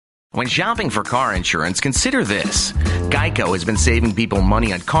When shopping for car insurance, consider this. Geico has been saving people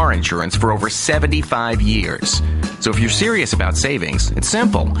money on car insurance for over 75 years. So if you're serious about savings, it's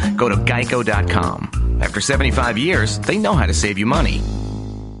simple. Go to geico.com. After 75 years, they know how to save you money.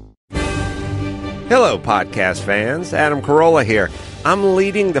 Hello, podcast fans. Adam Carolla here. I'm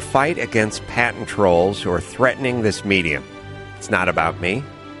leading the fight against patent trolls who are threatening this medium. It's not about me.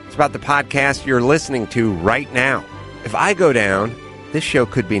 It's about the podcast you're listening to right now. If I go down, this show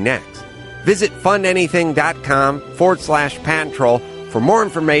could be next. Visit fundanything.com/patent troll for more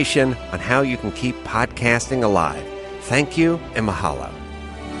information on how you can keep podcasting alive. Thank you and mahalo.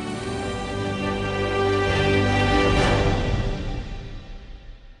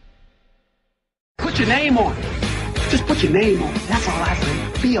 Put your name on it. Just put your name on it. That's all I say.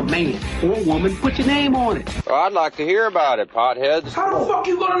 Be a man or a woman. Put your name on it. Well, I'd like to hear about it, potheads. How the fuck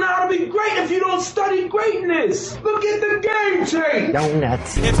you gonna know how to be great if you don't study greatness? Look at the game change.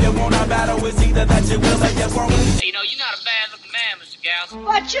 Donuts. If you want a battle, it's either that you will or you won't. You know, you're not a bad-looking man, Mr. Gals.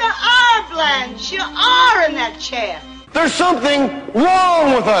 But you are, Blanche. You are in that chair. There's something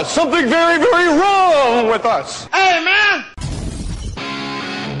wrong with us. Something very, very wrong with us. Hey, man.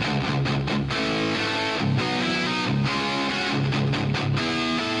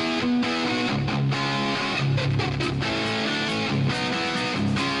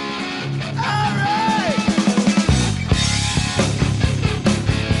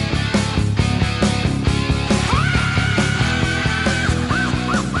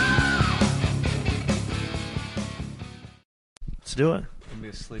 Let's do it. I'm going to be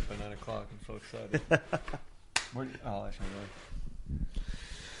asleep by 9 o'clock. I'm so excited.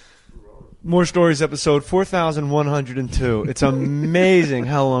 More Stories, episode 4102. It's amazing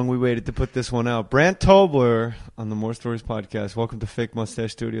how long we waited to put this one out. Brandt Tobler on the More Stories podcast. Welcome to Fake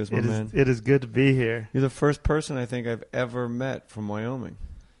Mustache Studios, my man. It is good to be here. You're the first person I think I've ever met from Wyoming.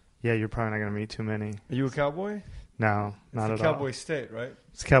 Yeah, you're probably not going to meet too many. Are you a cowboy? No, not it's at all. Cowboy state, right?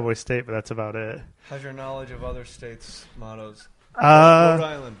 It's Cowboy State, but that's about it. How's your knowledge of other states' mottos? Rhode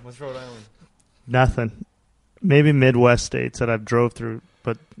Island. What's Rhode Island? Nothing. Maybe Midwest states that I've drove through,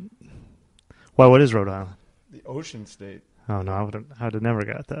 but why? What is Rhode Island? The ocean state. Oh no, I would have never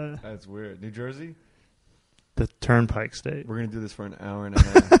got that. That's weird. New Jersey? The Turnpike State. We're gonna do this for an hour and a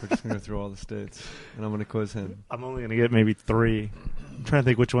half. We're just gonna go through all the states, and I'm gonna quiz him. I'm only gonna get maybe 3. I'm trying to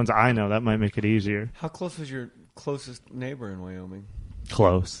think which ones I know. That might make it easier. How close was your closest neighbor in Wyoming?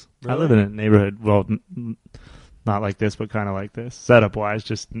 Close. Really? I live in a neighborhood. Well, not like this, but kind of like this. Setup wise,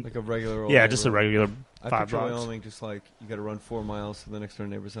 just like a regular old yeah, just a regular 5 I picture blocks. Wyoming just like you got to run 4 miles to the next door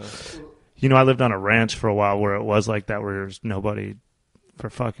neighbor's house. You know, I lived on a ranch for a while where it was like that, where there's nobody for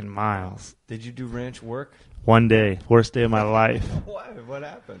fucking miles. Did you do ranch work? One day, worst day of my life. Why? What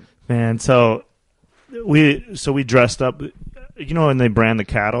happened? Man, so we dressed up. You know when they brand the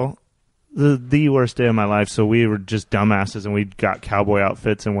cattle? The worst day of my life. So we were just dumbasses, and we got cowboy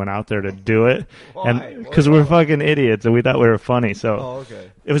outfits and went out there to do it. Why? And because we're fucking idiots, and we thought we were funny. So okay.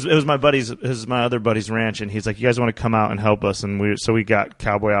 It was my other buddy's ranch, and he's like, "You guys want to come out and help us?" And we got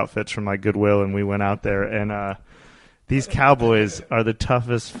cowboy outfits from like Goodwill, and we went out there. And these cowboys are the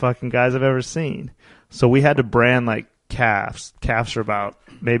toughest fucking guys I've ever seen. So we had to brand like calves. Calves are about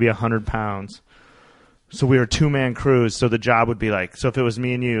maybe 100 pounds. So we were 2-man crews. So the job would be like, so if it was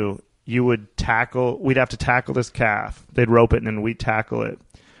me and you would tackle, we'd have to tackle this calf. They'd rope it and then we'd tackle it.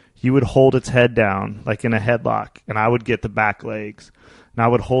 You would hold its head down like in a headlock, and I would get the back legs. And I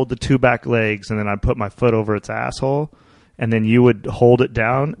would hold the 2 back legs, and then I'd put my foot over its asshole, and then you would hold it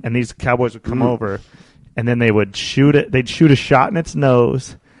down, and these cowboys would come over, and then they would shoot it. They'd shoot a shot in its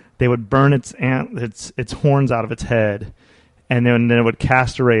nose. They would burn its horns out of its head, and then it would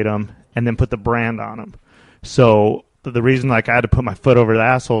castrate them and then put the brand on them. So the reason like I had to put my foot over the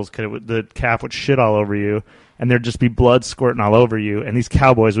asshole is because the calf would shit all over you, and there'd just be blood squirting all over you, and these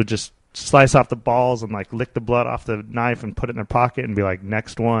cowboys would just slice off the balls and like lick the blood off the knife and put it in their pocket and be like,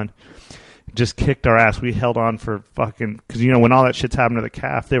 next one. Just kicked our ass. We held on for fucking, because you know when all that shit's happened to the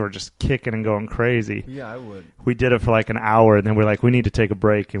calf, they were just kicking and going crazy. Yeah, I would. We did it for like an hour, and then we're like, we need to take a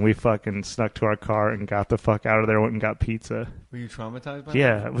break, and we fucking snuck to our car and got the fuck out of there. Went and got pizza. Were you traumatized by that?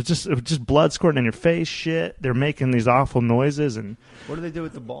 Yeah, it was just blood squirting in your face. Shit, they're making these awful noises, and what do they do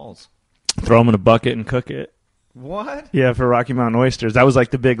with the balls? Throw them in a bucket and cook it. What? Yeah, for Rocky Mountain oysters. That was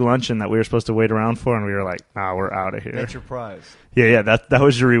like the big luncheon that we were supposed to wait around for, and we were like, nah, we're out of here. That's your prize. Yeah, that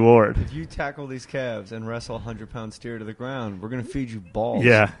was your reward. If you tackle these calves and wrestle a 100-pound steer to the ground, we're going to feed you balls.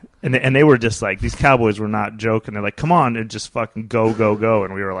 Yeah, and they were just like, these cowboys were not joking. They're like, come on, and just fucking go, go, go.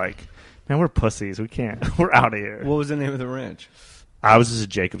 And we were like, man, we're pussies. We can't. We're out of here. What was the name of the ranch? I was just a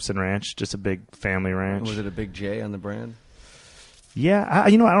Jacobson ranch, just a big family ranch. Was it a big J on the brand? Yeah, I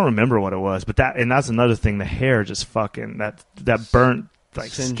don't remember what it was, but that's another thing. The hair just fucking that burnt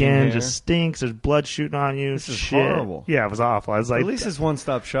Singeing skin hair. just stinks. There's blood shooting on you. This is Shit. horrible. Yeah, it was awful. I was like, at least it's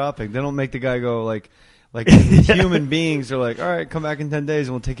one-stop shopping. They don't make the guy go like human beings are like, all right, come back in 10 days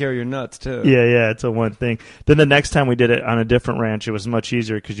and we'll take care of your nuts too. Yeah, it's a one thing. Then the next time we did it on a different ranch, it was much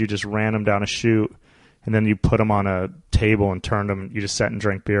easier because you just ran them down a chute. And then you put them on a table and turned them. You just sat and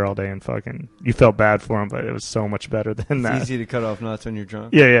drank beer all day and fucking. You felt bad for them, but it was so much better than that. It's easy to cut off nuts when you're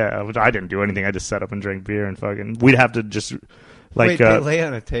drunk. Yeah. I didn't do anything. I just sat up and drank beer and fucking. We'd have to just Wait, they lay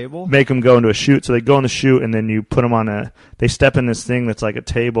on a table? Make them go into a chute. So they go in the chute and then you put them on a. They step in this thing that's like a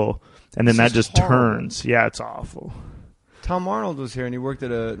table, and then that just turns. Yeah, it's awful. Tom Arnold was here and he worked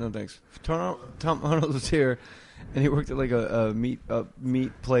at a. No thanks. Tom Arnold was here. And he worked at like a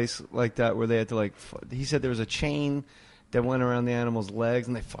meat place like that where they had to like. He said there was a chain that went around the animal's legs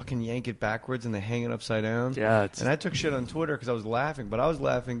and they fucking yank it backwards and they hang it upside down. Yeah, and I took shit on Twitter because I was laughing, but I was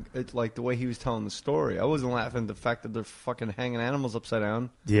laughing at like the way he was telling the story. I wasn't laughing at the fact that they're fucking hanging animals upside down.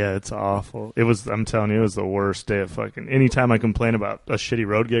 Yeah, it's awful. It was. I'm telling you, it was the worst day of fucking. Anytime I complain about a shitty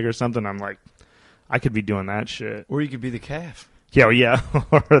road gig or something, I'm like, I could be doing that shit. Or you could be the calf. Yeah,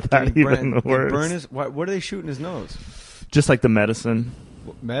 or that even worse. Burn his, what are they shooting his nose? Just like the medicine.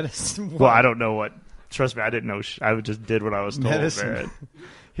 What, medicine? What? Well, I don't know what. Trust me, I didn't know. I just did what I was told. Medicine.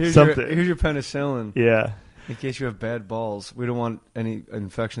 Here's your penicillin. Yeah. In case you have bad balls. We don't want any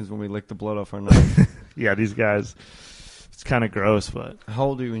infections when we lick the blood off our knife. Yeah, these guys. It's kind of gross, but. How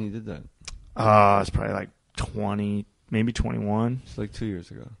old were you when you did that? I was probably like 20, maybe 21. It's like 2 years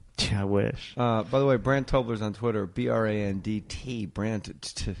ago. Yeah, I wish. By the way, Brandt Tobler's on Twitter. B-R-A-N-D-T.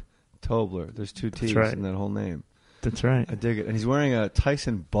 Brandt Tobler. There's two T's in that whole name. That's right. I dig it. And he's wearing a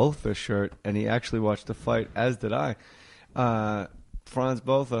Tyson Botha shirt, and he actually watched the fight, as did I. Franz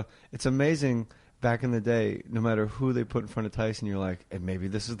Botha. It's amazing back in the day, no matter who they put in front of Tyson, you're like, hey, maybe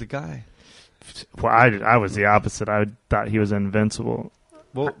this is the guy. Well, I was the opposite. I thought he was invincible.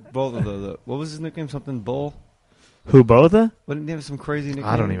 Well, Botha, what was his nickname? Something Bull? Who, Botha? Wouldn't he have some crazy nickname?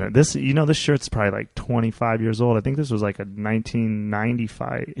 I don't even. This shirt's probably like 25 years old. I think this was like a 1990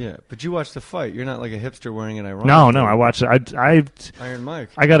 fight. Yeah, but you watched the fight. You're not like a hipster wearing an ironic. No, I watched it. Iron Mike.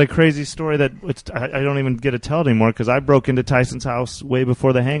 I got a crazy story that I don't even get to tell it anymore because I broke into Tyson's house way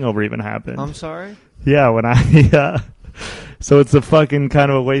before the hangover even happened. I'm sorry? Yeah, when I... So it's a fucking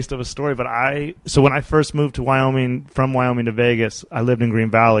kind of a waste of a story, but when I first moved to Wyoming, from Wyoming to Vegas, I lived in Green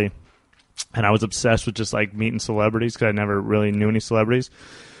Valley. And I was obsessed with just like meeting celebrities because I never really knew any celebrities.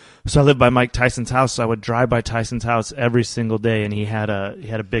 So I lived by Mike Tyson's house. So I would drive by Tyson's house every single day, and he had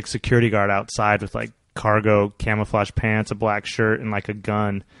a big security guard outside with like cargo camouflage pants, a black shirt, and like a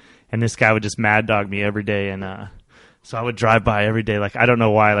gun. And this guy would just mad dog me every day. And so I would drive by every day. Like I don't know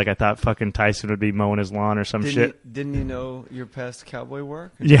why. Like I thought fucking Tyson would be mowing his lawn or some shit. Didn't you know your past cowboy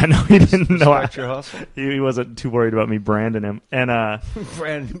work? Yeah, no, he didn't know. Your hustle? He wasn't too worried about me branding him. And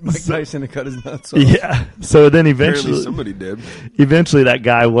Mike Tyson to cut his nuts off. Yeah. So then eventually apparently somebody did. Eventually that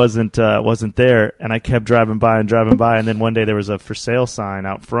guy wasn't there, and I kept driving by, and then one day there was a for sale sign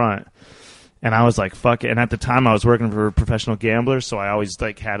out front. And I was like, fuck it. And at the time I was working for professional gamblers, so I always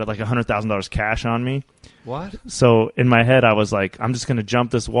like had like $100,000 cash on me. What? So in my head I was like, I'm just going to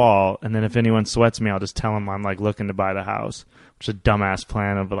jump this wall, and then if anyone sweats me, I'll just tell them I'm like looking to buy the house. Which is a dumbass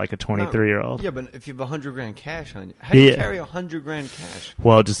plan of like a 23-year-old. Yeah, but if you have $100,000 cash on you, how do you carry $100,000 cash?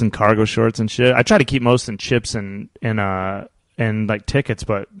 Well, just in cargo shorts and shit. I try to keep most in chips and like tickets,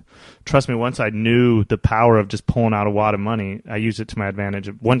 but trust me, once I knew the power of just pulling out a wad of money, I used it to my advantage.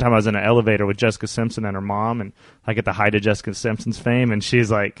 One time I was in an elevator with Jessica Simpson and her mom, and I get the height of Jessica Simpson's fame, and she's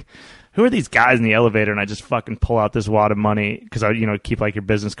like, who are these guys in the elevator? And I just fucking pull out this wad of money because I, keep like your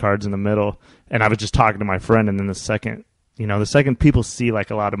business cards in the middle. And I was just talking to my friend, and then the second people see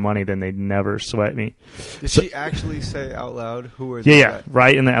like a lot of money, then they never sweat me. Did she actually say out loud, who are these guys?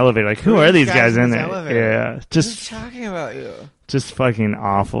 Right in the elevator. Like, who are these guys in there? Elevator? Yeah. Just talking about you. Just fucking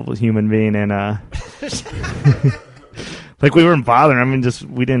awful human being. And, like we weren't bothering. I mean,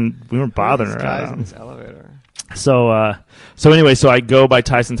 we weren't bothering her. Guys in this elevator. So anyway, so I go by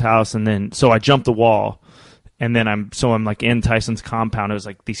Tyson's house, and then, so I jump the wall. And then I'm like in Tyson's compound. It was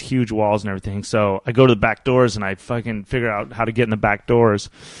like these huge walls and everything. So I go to the back doors and I fucking figure out how to get in the back doors.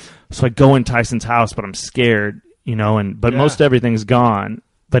 So I go in Tyson's house, but I'm scared, but most everything's gone.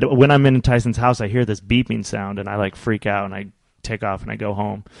 But when I'm in Tyson's house, I hear this beeping sound and I like freak out and I take off and I go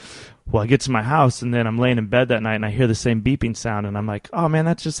home. Well, I get to my house and then I'm laying in bed that night and I hear the same beeping sound and I'm like, oh man,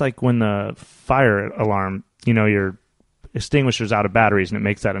 that's just like when the fire alarm, extinguisher's out of batteries, and it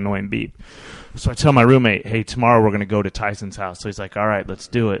makes that annoying beep. So I tell my roommate, hey, tomorrow we're going to go to Tyson's house. So he's like, all right, let's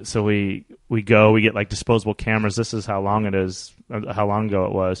do it. So we go. We get, like, disposable cameras. This is how long ago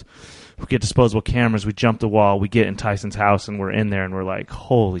it was. We get disposable cameras. We jump the wall. We get in Tyson's house, and we're in there, and we're like,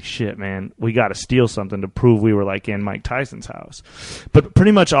 holy shit, man. We got to steal something to prove we were, like, in Mike Tyson's house. But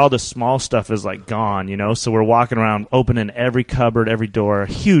pretty much all the small stuff is, like, gone, you know? So we're walking around, opening every cupboard, every door.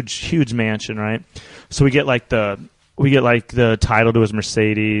 Huge mansion, right? So we get, like, the title to his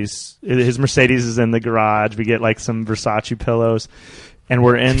Mercedes. His Mercedes is in the garage. We get, like, some Versace pillows, and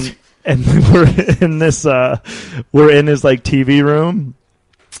we're in this like TV room,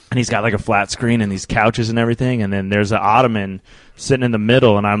 and he's got like a flat screen and these couches and everything, and then there's an ottoman sitting in the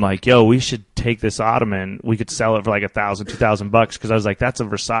middle, and I'm like, yo, we should take this ottoman. We could sell it for like $1,000, $2,000 because I was like, that's a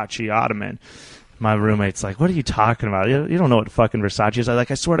Versace ottoman. My roommate's like, what are you talking about? You don't know what fucking Versace is. I was like,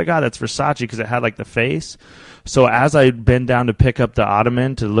 I swear to God, that's Versace, because it had like the face. So as I bend down to pick up the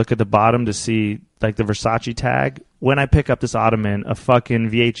ottoman to look at the bottom to see like the Versace tag, when I pick up this ottoman, a fucking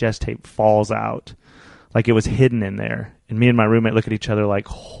VHS tape falls out. Like it was hidden in there. And me and my roommate look at each other like,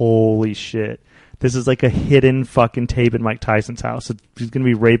 holy shit. This is like a hidden fucking tape in Mike Tyson's house. He's going to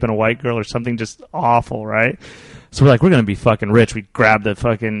be raping a white girl or something just awful, right? So we're like, we're going to be fucking rich. We grab the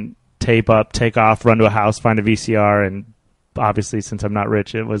fucking tape up, take off, run to a house, find a VCR, and obviously since I'm not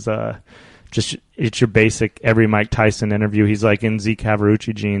rich, it was it's your basic every Mike Tyson interview. He's like in Z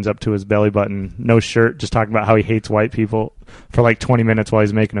Cavarucci jeans up to his belly button, no shirt, just talking about how he hates white people for like 20 minutes while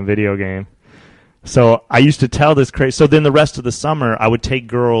he's making a video game. So I used to tell this crazy. So then the rest of the summer, I would take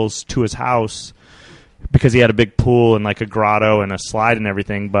girls to his house because he had a big pool and like a grotto and a slide and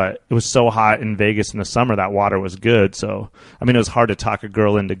everything. But it was so hot in Vegas in the summer that water was good. So, I mean, it was hard to talk a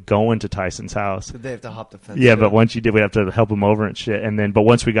girl into going to Tyson's house. Did they have to hop the fence? Yeah, but once you did, we'd have to help them over and shit. And then, but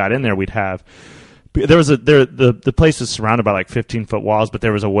once we got in there, we'd have. The place is surrounded by like 15-foot walls, but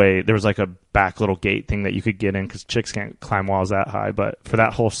there was like a back little gate thing that you could get in because chicks can't climb walls that high. But for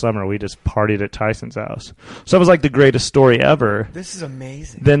that whole summer, we just partied at Tyson's house. So it was like the greatest story ever. This is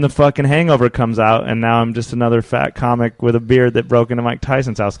amazing. Then the fucking hangover comes out, and now I'm just another fat comic with a beard that broke into Mike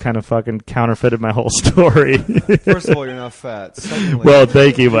Tyson's house. Kind of fucking counterfeited my whole story. First of all, you're not fat. Secondly, well,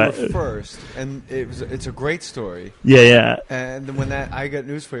 thank you, but were first, and it's a great story. Yeah. And then I got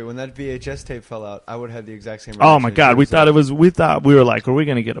news for you. When that VHS tape fell out, I would have had the exact same. Oh my God, we thought we were like, are we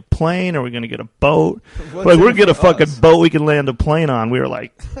gonna get a plane? Are we gonna get a boat? Like we're gonna get a fucking boat we can land a plane on. We were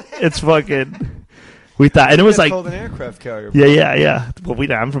like, it's fucking. We thought, and it was like an aircraft carrier. Yeah.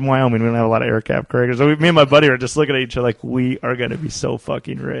 Well, I'm from Wyoming. We don't have a lot of aircraft carriers. So me and my buddy were just looking at each other like, we are gonna be so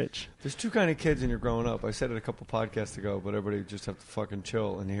fucking rich. There's two kind of kids when you're growing up. I said it a couple podcasts ago, but everybody just have to fucking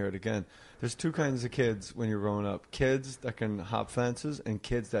chill and hear it again. There's two kinds of kids when you're growing up: kids that can hop fences, and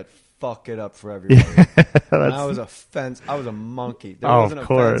kids that fuck it up for everybody. I was a monkey. There wasn't a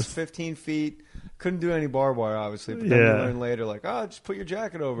fence 15 feet. Couldn't do any barbed wire, obviously. But then you learn later, like, just put your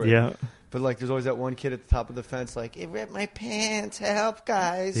jacket over it. Yeah. But like, there's always that one kid at the top of the fence, like, it ripped my pants. Help,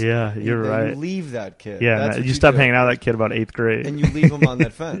 guys. Yeah, you're right. You leave that kid. Yeah, you stop hanging out with that kid about 8th grade, and you leave him on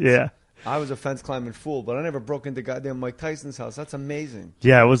that fence. Yeah. I was a fence climbing fool, but I never broke into goddamn Mike Tyson's house. That's amazing.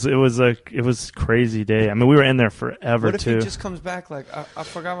 Yeah, it was a crazy day. I mean, we were in there forever. What if too. he just comes back like, I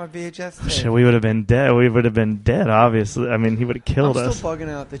forgot my VHS tape? Shit, we would have been dead. We would have been dead. Obviously, I mean, he would have killed us. I'm still bugging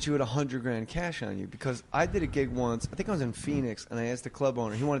out that you had $100,000 cash on you because I did a gig once. I think I was in Phoenix, and I asked the club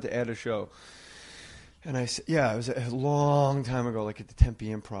owner. He wanted to add a show. And I said, it was a long time ago, like at the Tempe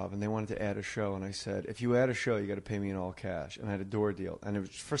Improv, and they wanted to add a show. And I said, if you add a show, you got to pay me in all cash. And I had a door deal. And it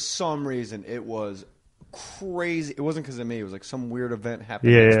was, for some reason, it was crazy. It wasn't because of me. It was like some weird event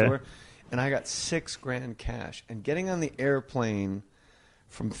happened next door. And I got $6,000 cash. And getting on the airplane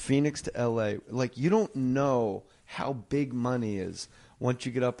from Phoenix to L.A., like, you don't know how big money is once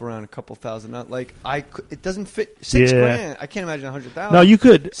you get up around a couple thousand. Like, it doesn't fit. $6,000. I can't imagine 100,000. No, you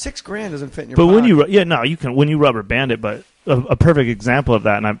could. $6,000 doesn't fit in your pocket. But when you can when you rubber band it. But a perfect example of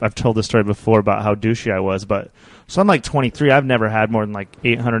that, and I've told this story before about how douchey I was. But so I'm like 23. I've never had more than like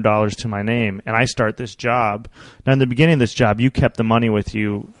 $800 to my name, and I start this job. Now in the beginning of this job, you kept the money with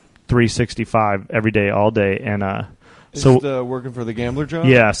you 365 every day, all day, and So working for the gambler job?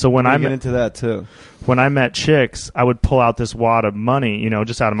 Yeah. So when I get into that too. When I met chicks, I would pull out this wad of money,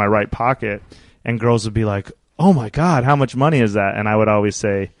 just out of my right pocket, and girls would be like, "Oh my God, how much money is that?" And I would always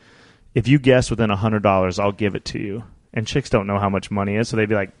say, "If you guess within $100, I'll give it to you." And chicks don't know how much money is, so they'd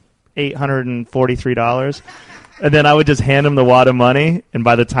be like, $843. And then I would just hand them the wad of money, and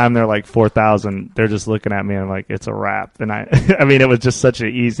by the time they're like 4,000, they're just looking at me and like, it's a wrap. And I mean, it was just such an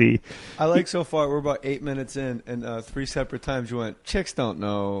easy. I like so far, we're about 8 minutes in, and 3 separate times you went, chicks don't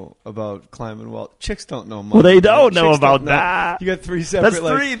know about climbing wall. Chicks don't know money. Well, they don't know about that. You got 3 separate. That's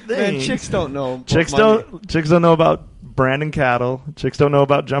 3 things. Man, chicks don't know. Chicks don't know about branding cattle. Chicks don't know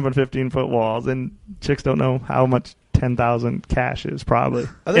about jumping 15-foot walls, and chicks don't know how much 10,000 cash is probably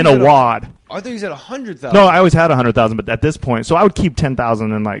in a wad. I think he's at 100,000. No, I always had 100,000, but at this point, so I would keep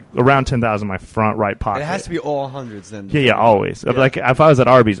 10,000 in like around 10,000 in my front right pocket. It has to be all hundreds then. Yeah, always. Yeah. Like if I was at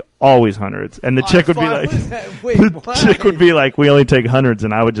Arby's, always hundreds, and the chick would be like, chick would be like, we only take hundreds,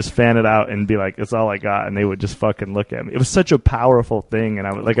 and I would just fan it out and be like, that's all I got, and they would just fucking look at me. It was such a powerful thing,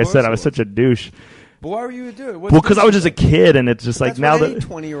 and like I said, I was such a douche. But why were you doing it? Well, because I was just a kid, and it's just like now that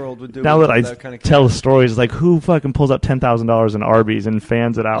 20-year-old would do. Now that I kind of tell the stories, it's like who fucking pulls out $10,000 in Arby's and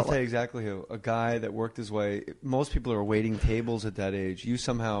fans it out? I'll tell you exactly who. A guy that worked his way. Most people are waiting tables at that age. You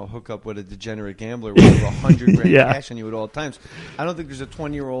somehow hook up with a degenerate gambler with over 100 grand cash on you at all times. I don't think there's a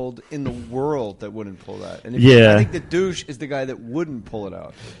 20-year-old in the world that wouldn't pull that. And I think the douche is the guy that wouldn't pull it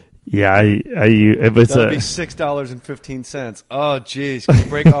out. Yeah, it was that'd be $6.15. Oh, geez, can you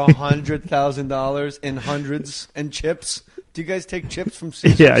break $100,000 in hundreds and chips? Do you guys take chips from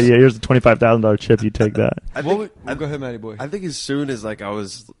Caesars? Yeah. Here's a $25,000 chip. You take that. Go ahead, Matty boy. I think as soon as like I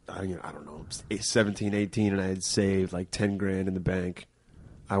was, I don't know, 17, 18, and I had saved like 10 grand in the bank,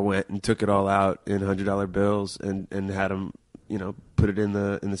 I went and took it all out in $100 bills and had them, put it in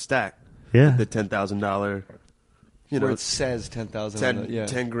the stack. Yeah. The $10,000. Where it says 10,000.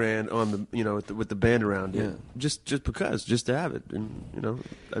 10 grand on the with the band around it. Just because, just to have it, and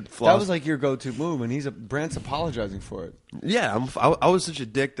that was like your go-to move, and Brandt's apologizing for it. Yeah, I was such a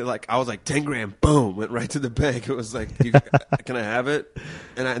dick that like I was like 10 grand, boom, went right to the bank. It was like, can I have it?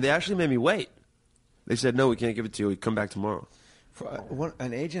 And they actually made me wait. They said no, we can't give it to you. We come back tomorrow.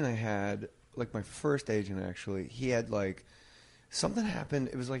 An agent I had, like my first agent actually, he had like something happened.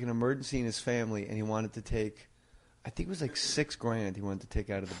 It was like an emergency in his family, and he wanted to take. I think it was like $6 grand he wanted to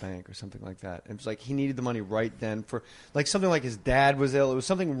take out of the bank or something like that. And it was like he needed the money right then for like something like his dad was ill. It was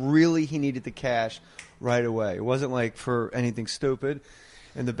something really he needed the cash right away. It wasn't like for anything stupid.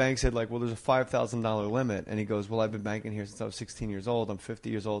 And the bank said like, well, there's a $5,000 limit. And he goes, well, I've been banking here since I was 16 years old. I'm 50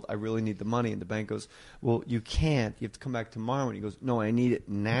 years old. I really need the money. And the bank goes, well, you can't. You have to come back tomorrow. And he goes, no, I need it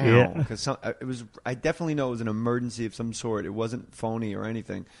now. Because I definitely know it was an emergency of some sort. It wasn't phony or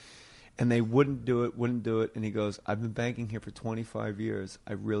anything. And they wouldn't do it. And he goes, I've been banking here for 25 years.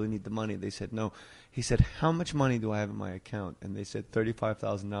 I really need the money. They said, no. He said, how much money do I have in my account? And they said,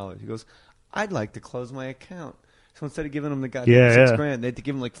 $35,000. He goes, I'd like to close my account. So instead of giving him the goddamn 6 grand, they had to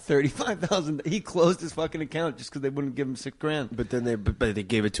give him like $35,000. He closed his fucking account just because they wouldn't give him 6 grand. But then they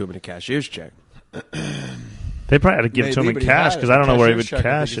gave it to him in a cashier's check. They probably had to give it to him in cash because I don't know where he would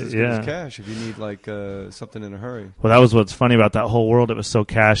cash it. Yeah, cash if you need like something in a hurry. Well, that was what's funny about that whole world. It was so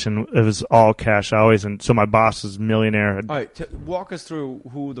cash, and it was all cash always. And so my boss was a millionaire. All right, walk us through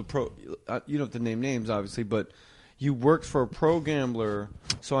who the pro. You don't have to name names, obviously, but you worked for a pro gambler.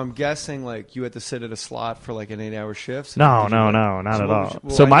 So I'm guessing like you had to sit at a slot for like an 8-hour shift. No, not at all.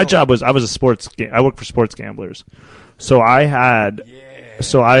 So my job was I was a sports. I worked for sports gamblers. So I had.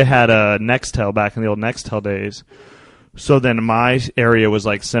 So I had a Nextel back in the old Nextel days. So then my area was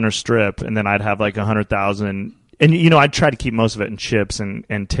like Center Strip, and then I'd have like 100,000. And I'd try to keep most of it in chips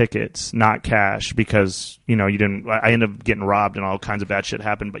and tickets, not cash, because you didn't. I ended up getting robbed and all kinds of bad shit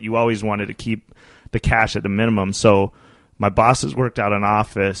happened. But you always wanted to keep the cash at the minimum. So my bosses worked out an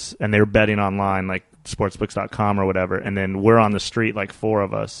office, and they were betting online, like sportsbooks.com or whatever. And then we're on the street, like 4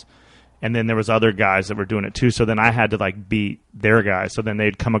 of us. And then there was other guys that were doing it too. So then I had to like beat their guys. So then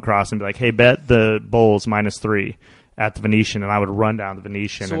they'd come across and be like, "Hey, bet the Bulls -3 at the Venetian," and I would run down the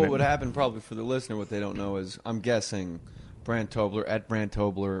Venetian. So what would happen probably for the listener, what they don't know is, I'm guessing Brandt Tobler at Brandt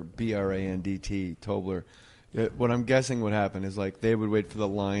Tobler, BRANDT Tobler. What I'm guessing would happen is like they would wait for the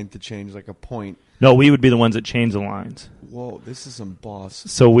line to change like a point. No, we would be the ones that change the lines. Whoa, this is some boss.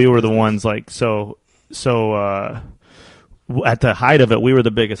 So we were the ones like at the height of it, we were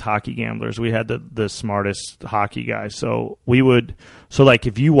the biggest hockey gamblers. We had the smartest hockey guys. So like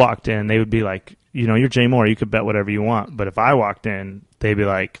if you walked in, they would be like, you're Jay Mohr, you could bet whatever you want. But if I walked in, they'd be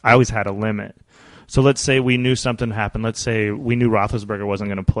like, I always had a limit. So let's say we knew something happened. Let's say we knew Roethlisberger wasn't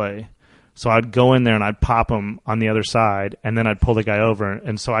going to play. So I'd go in there and I'd pop him on the other side, and then I'd pull the guy over,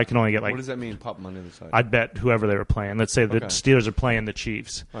 and so I can only get like. What does that mean? Pop him on the other side. I'd bet whoever they were playing. Let's say the Steelers are playing the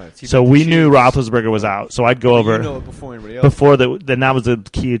Chiefs. Right, so we knew Roethlisberger was out. So I'd go over. It before anybody else. Then that was the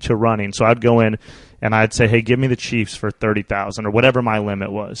key to running. So I'd go in and I'd say, "Hey, give me the Chiefs for 30,000 or whatever my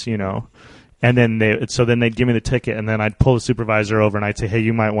limit was," And then they'd give me the ticket, and then I'd pull the supervisor over, and I'd say, hey,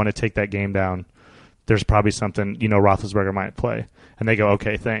 you might want to take that game down. There's probably something, Roethlisberger might play. And they go,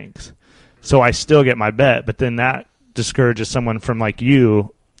 okay, thanks. So I still get my bet, but then that discourages someone from like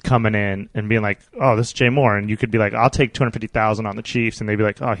you coming in and being like, oh, this is Jay Mohr. And you could be like, I'll take $250,000 on the Chiefs. And they'd be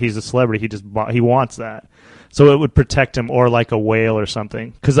like, oh, he's a celebrity. He wants that. So it would protect him, or like a whale or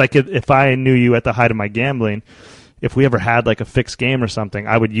something. Because like if I knew you at the height of my gambling, if we ever had like a fixed game or something,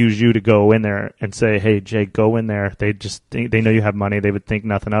 I would use you to go in there and say, hey, Jay, go in there. They just they know you have money. They would think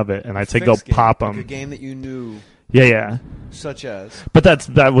nothing of it. And I'd say, go pop them. Like a game that you knew. Yeah. Such as? But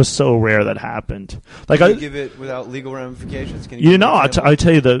that was so rare that happened. Like, Can you give it without legal ramifications? Can you I'll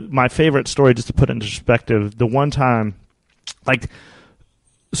tell you my favorite story, just to put it into perspective. The one time,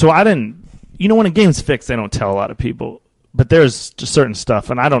 so I didn't, when a game's fixed, they don't tell a lot of people. But there's just certain stuff,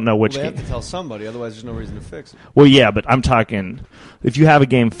 and I don't know which. Well, they have to tell somebody, otherwise there's no reason to fix it. Well, yeah, but I'm talking, if you have a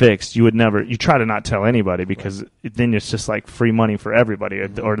game fixed, you try to not tell anybody, because then it's just like free money for everybody,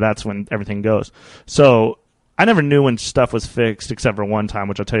 or that's when everything goes. So I never knew when stuff was fixed, except for one time,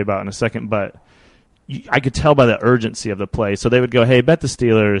 which I'll tell you about in a second, but I could tell by the urgency of the play. So they would go, hey, bet the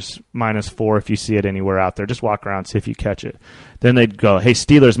Steelers -4 if you see it anywhere out there. Just walk around, see if you catch it. Then they'd go, hey,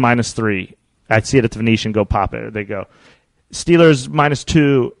 Steelers -3. I'd see it at the Venetian, go pop it. They go, Steelers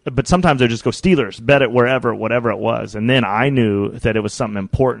 -2, but sometimes they just go Steelers, bet it wherever, whatever it was. And then I knew that it was something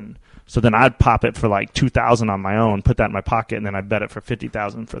important. So then I'd pop it for like $2,000 on my own, put that in my pocket, and then I'd bet it for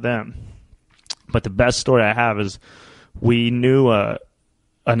 $50,000 for them. But the best story I have is we knew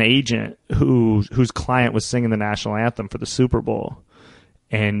an agent whose client was singing the national anthem for the Super Bowl.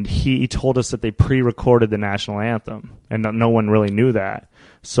 And he told us that they pre-recorded the national anthem, and no one really knew that.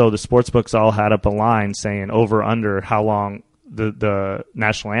 So the sportsbooks all had up a line saying over under how long the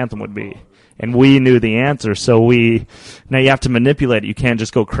national anthem would be. And we knew the answer, so now you have to manipulate it. You can't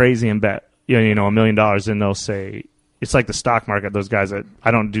just go crazy and bet $1 million, and they'll say, it's like the stock market, those guys that, I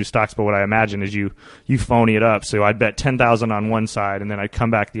don't do stocks, but what I imagine is you phony it up. So I'd bet 10,000 on one side, and then I'd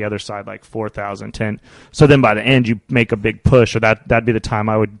come back the other side like 4,000, 10. So then by the end, you make a big push, or that'd be the time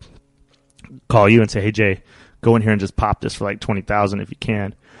I would call you and say, hey, Jay, go in here and just pop this for like 20,000 if you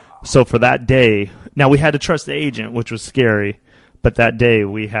can. So for that day, now we had to trust the agent, which was scary, but that day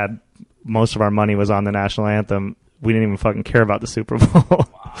we had, most of our money was on the national anthem. We didn't even fucking care about the Super Bowl.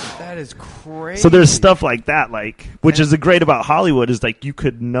 That is crazy. So there's stuff like that, which is the great about Hollywood, is like you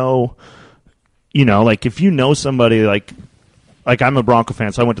could know, like if you know somebody, like I'm a Bronco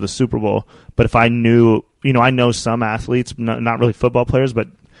fan, so I went to the Super Bowl. But if I knew, I know some athletes, not really football players, but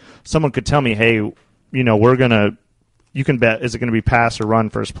someone could tell me, hey, you can bet, is it going to be pass or run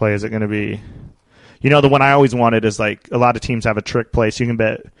first play? Is it going to be, the one I always wanted is like a lot of teams have a trick play, so you can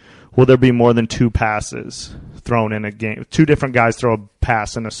bet, will there be more than 2 passes thrown in a game? 2 different guys throw a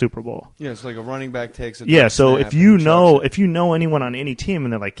pass in a Super Bowl. Yeah, it's like a running back takes a so if you know anyone on any team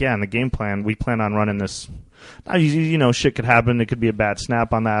and they're like, yeah, in the game plan, we plan on running this. Now, shit could happen. It could be a bad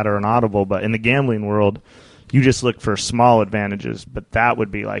snap on that or an audible, but in the gambling world, you just look for small advantages, but that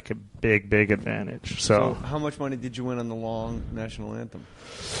would be like a big, big advantage. So how much money did you win on the long national anthem?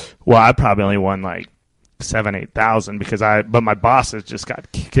 Well, I probably only won like 7,000-8,000 but my bosses just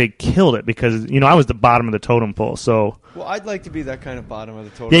they killed it because I was the bottom of the totem pole. So I'd like to be that kind of bottom of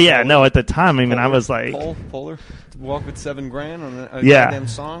the totem. Yeah. No, at the time, I was like Polar to walk with $7,000 on a goddamn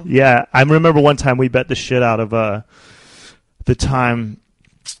song. Yeah, I remember one time we bet the shit out of the time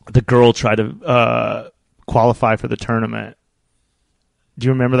the girl tried to qualify for the tournament. Do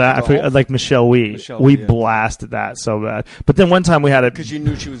you remember that? Like Michelle Wee. We blasted that so bad. But then one time we had because you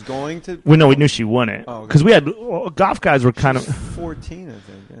knew she was going to. We knew she wouldn't. Because we had golf guys were kind of 14, I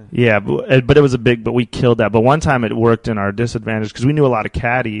think. Yeah, but it was but we killed that. But one time it worked in our disadvantage because we knew a lot of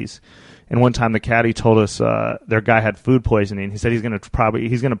caddies. And one time the caddy told us their guy had food poisoning. He said he's gonna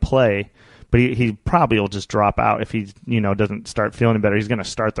play, but he probably will just drop out if he doesn't start feeling better. He's gonna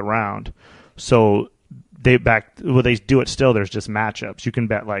start the round. So they do it still. There's just matchups. You can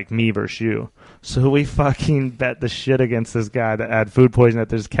bet like me versus you. So we fucking bet the shit against this guy that had food poisoning. That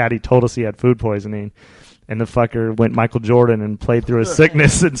this caddy told us he had food poisoning, and the fucker went Michael Jordan and played through his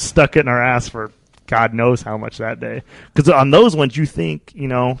sickness and stuck it in our ass for God knows how much that day. Because on those ones you think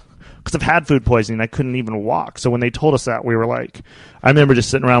because I've had food poisoning, I couldn't even walk. So when they told us that, we were like, I remember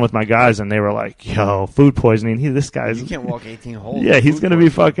just sitting around with my guys, and they were like, "Yo, food poisoning. This guy's you can't walk 18 holes. Yeah, he's gonna be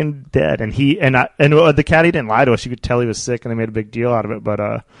fucking dead." And the caddy didn't lie to us. You could tell he was sick, and they made a big deal out of it.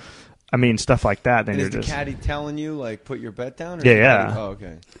 But stuff like that. Then and you're is the caddy telling you like put your bet down? Or yeah. Oh,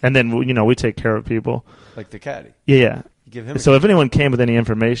 okay. And then we take care of people. Like the caddy. Yeah. Give him. So if anyone came with any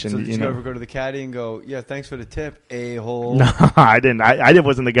information, so did you ever go to the caddy and go, "Yeah, thanks for the tip, a-hole"? No, I didn't. I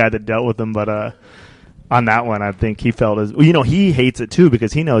wasn't the guy that dealt with him, but on that one, I think he felt he hates it too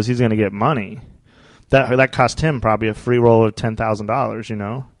because he knows he's going to get money. That cost him probably a free roll of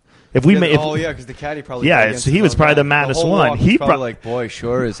 $10,000. If we made, because the caddy probably. So he was probably the maddest one. He probably like, boy,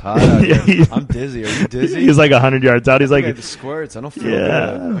 sure is hot out here. I'm dizzy. Are you dizzy? He's like 100 yards out. He's like, the squirts. I don't feel good.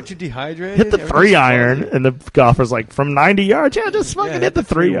 Aren't you dehydrated? Hit the 3-iron, and the golfer's like, from 90 yards, just fucking hit the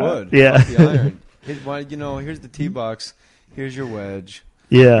 3-iron. Yeah. The iron. Here's the tee box. Here's your wedge.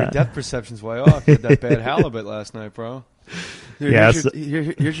 Yeah. Your depth perception's way off. You had that bad halibut last night, bro. Here's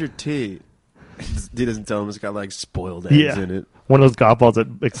your tee. He doesn't tell him it's got like spoiled eggs in it. One of those golf balls that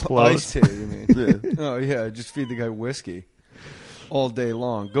explodes. Iced tea, you mean? Yeah. Oh yeah, just feed the guy whiskey all day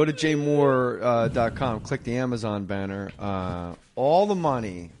long. Go to yearbook.com. Click the Amazon banner. All the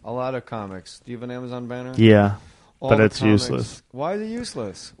money. A lot of comics. Do you have an Amazon banner? Yeah, but it's comics. Useless. Why is it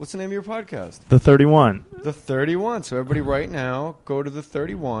useless? What's the name of your podcast? The 31. The 31. So everybody, right now, go to the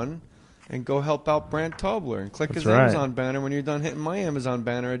 31. And go help out Brandt Tobler and click his Amazon banner when you're done hitting my Amazon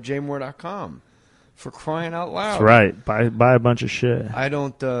banner at yearbook.com. For crying out loud. That's right. Buy a bunch of shit. I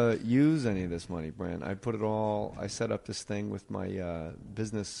don't use any of this money, Brandt. I set up this thing with my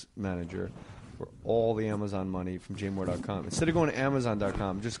business manager for all the Amazon money from yearbook.com. Instead of going to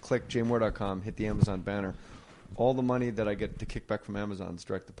Amazon.com, just click yearbook.com, hit the Amazon banner. All the money that I get to kick back from Amazon is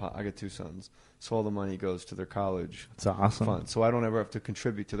direct deposit. I got 2 sons. So all the money goes to their college fund. So I don't ever have to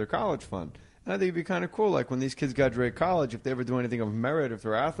contribute to their college fund. And I think it'd be kind of cool, like when these kids graduate college, if they ever do anything of merit, if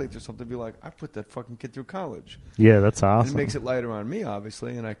they're athletes or something, be like, I put that fucking kid through college. Yeah, that's awesome. And it makes it lighter on me,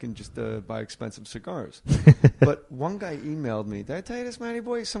 obviously, and I can just buy expensive cigars. But one guy emailed me. Did I tell you this, Matty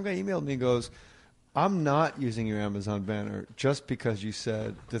Boy? Some guy emailed me and goes, I'm not using your Amazon banner just because you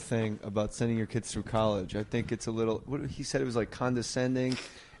said the thing about sending your kids through college. I think it's a little, he said it was like condescending.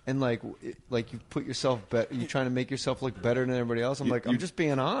 And like you put yourself you're trying to make yourself look better than everybody else. I'm just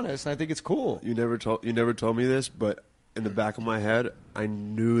being honest, and I think it's cool. You never told me this, but in the back of my head, I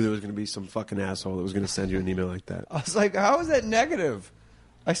knew there was going to be some fucking asshole that was going to send you an email like that. I was like, how is that negative?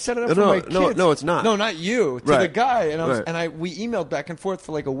 I set it up for my kids. No, it's not. No, not you. To the guy, and we emailed back and forth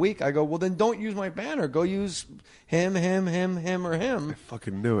for like a week. I go, well, then don't use my banner. Go use him, or him. I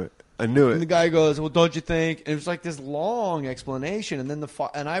fucking knew it. I knew it. And the guy goes, well, don't you think? And it was like this long explanation. And then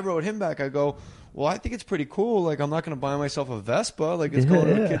and I wrote him back. I go, well, I think it's pretty cool. Like, I'm not going to buy myself a Vespa. Like, it's going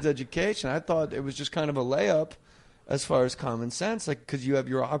to a kid's education. I thought it was just kind of a layup as far as common sense. Like, because you have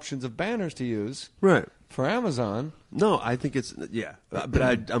your options of banners to use. Right. For Amazon. No, I think it's, but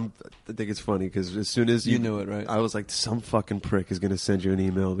I think it's funny because as soon as you knew it, right? I was like, some fucking prick is going to send you an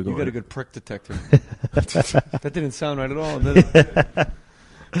email. You got a good prick detector. That didn't sound right at all, did it?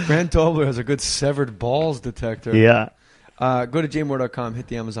 Brandt Tobler has a good severed balls detector. Yeah. Go to yearbook.com, hit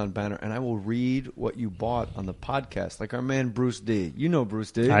the Amazon banner, and I will read what you bought on the podcast. Like our man Bruce D. You know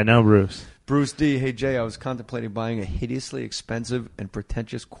Bruce D. I know Bruce. Bruce D. Hey, Jay, I was contemplating buying a hideously expensive and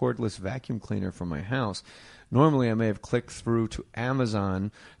pretentious cordless vacuum cleaner for my house. Normally, I may have clicked through to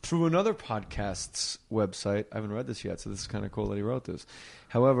Amazon through another podcast's website. I haven't read this yet, so this is kind of cool that he wrote this.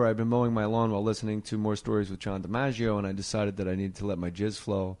 However, I've been mowing my lawn while listening to More Stories with John DiMaggio, and I decided that I needed to let my jizz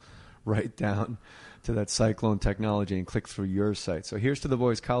flow right down to that Cyclone technology and click through your site. So here's to the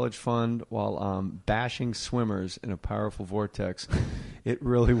Boys College Fund while bashing swimmers in a powerful vortex. It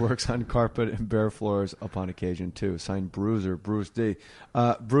really works on carpet and bare floors upon occasion, too. Signed Bruiser, Bruce D.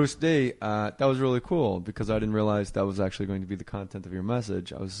 Bruce D, that was really cool because I didn't realize that was actually going to be the content of your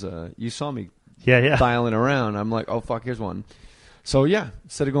message. You saw me dialing around. I'm like, oh, fuck, here's one. So, yeah,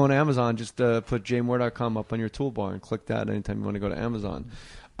 instead of going to Amazon, just put jmoore.com up on your toolbar and click that anytime you want to go to Amazon.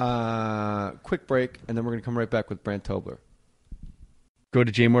 Quick break, and then we're going to come right back with Brandt Tobler. Go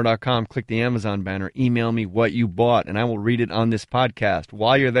to jmoore.com, click the Amazon banner, email me what you bought, and I will read it on this podcast.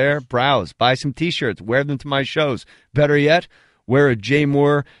 While you're there, browse, buy some T-shirts, wear them to my shows. Better yet, wear a Jay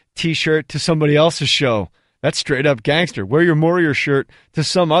Moore T-shirt to somebody else's show. That's straight up gangster. Wear your Moorier shirt to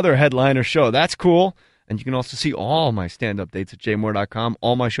some other headliner show. That's cool. And you can also see all my stand-up dates at jmoore.com.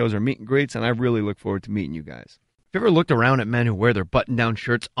 All my shows are meet and greets, and I really look forward to meeting you guys. Have you ever looked around at men who wear their button-down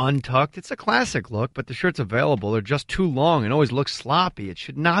shirts untucked? It's a classic look, but the shirts available are just too long and always look sloppy. It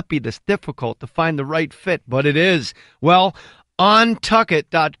should not be this difficult to find the right fit, but it is. Well,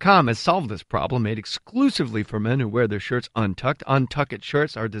 Untuckit.com has solved this problem, made exclusively for men who wear their shirts untucked. Untuckit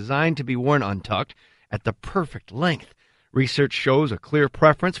shirts are designed to be worn untucked at the perfect length. Research shows a clear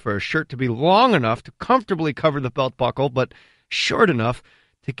preference for a shirt to be long enough to comfortably cover the belt buckle, but short enough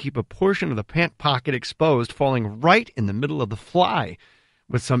to keep a portion of the pant pocket exposed, falling right in the middle of the fly.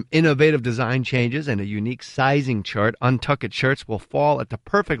 With some innovative design changes and a unique sizing chart, Untucked shirts will fall at the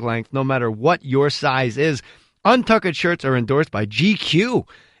perfect length no matter what your size is. Untucked shirts are endorsed by GQ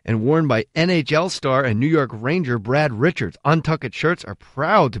and worn by NHL star and New York Ranger Brad Richards. Untucked shirts are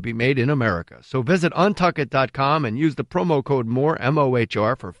proud to be made in America. So visit untuckit.com and use the promo code MOHR,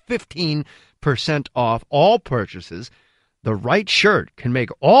 M-O-H-R, for 15% off all purchases. The right shirt can make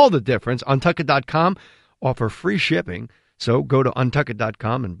all the difference. Untuckit.com offer free shipping. So go to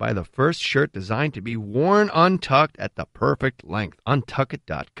untuckit.com and buy the first shirt designed to be worn untucked at the perfect length.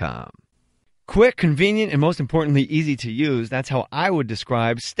 Untuckit.com. Quick, convenient, and most importantly, easy to use. That's how I would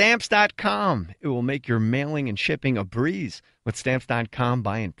describe Stamps.com. It will make your mailing and shipping a breeze. With Stamps.com,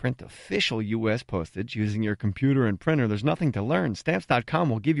 buy and print official U.S. postage using your computer and printer. There's nothing to learn. Stamps.com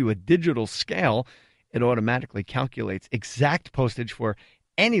will give you a digital scale. It automatically calculates exact postage for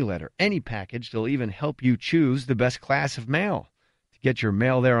any letter, any package. They'll even help you choose the best class of mail to get your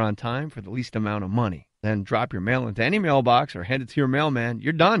mail there on time for the least amount of money. Then drop your mail into any mailbox or hand it to your mailman.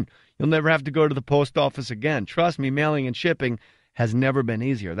 You're done. You'll never have to go to the post office again. Trust me, mailing and shipping has never been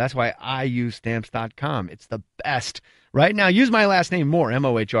easier. That's why I use Stamps.com. It's the best. Right now, use my last name, Mohr,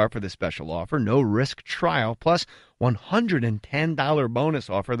 M-O-H-R, for this special offer. No risk trial, plus $110 bonus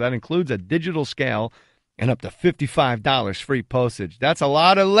offer that includes a digital scale and up to $55 free postage. That's a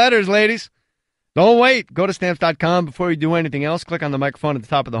lot of letters, ladies. Don't wait. Go to Stamps.com before you do anything else. Click on the microphone at the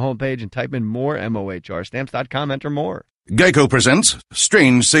top of the homepage and type in MOHR, M-O-H-R. Stamps.com, enter MOHR. Geico presents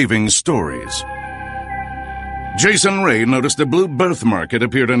Strange Savings Stories. Jason Ray noticed a blue birthmark had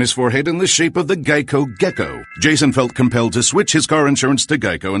appeared on his forehead in the shape of the Geico gecko. Jason felt compelled to switch his car insurance to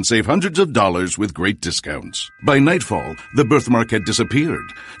Geico and save hundreds of dollars with great discounts. By nightfall, the birthmark had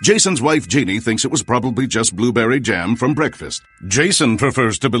disappeared. Jason's wife, Jeannie, thinks it was probably just blueberry jam from breakfast. Jason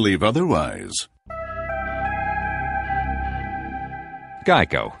prefers to believe otherwise.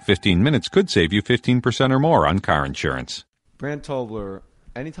 Geico. 15 minutes could save you 15% or more on car insurance. Brandt Tobler,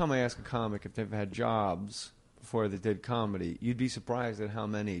 anytime I ask a comic if they've had jobs before they did comedy, you'd be surprised at how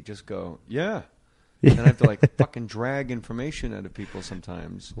many just go, yeah. And I have to like fucking drag information out of people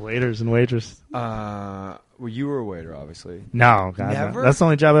sometimes. Waiters and waitresses. Well, you were a waiter, obviously. No, God, never. No. That's the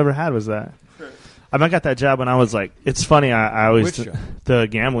only job I ever had was that. I mean, I got that job when I was like, it's funny. I always the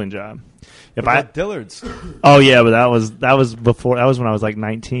gambling job. If I Dillard's. Oh yeah, but that was before. That was when I was like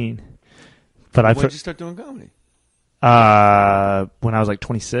 19. But when did you start doing comedy? When I was like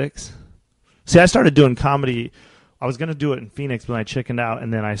 26. See, I started doing comedy. I was gonna do it in Phoenix, but I chickened out,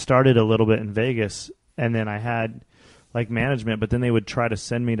 and then I started a little bit in Vegas, and then I had like management, but then they would try to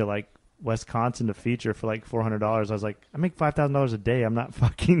send me to like Wisconsin to feature for like $400. I was like, I make $5,000 a day. I'm not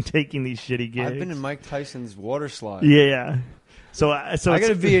fucking taking these shitty gigs. I've been in Mike Tyson's water slide. Yeah. So I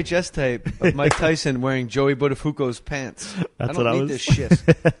got a VHS tape of Mike Tyson wearing Joey Buttafuoco's pants. That's I don't what need I was. This shit.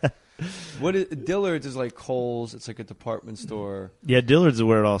 Dillard's is like Kohl's. It's like a department store. Yeah, Dillard's is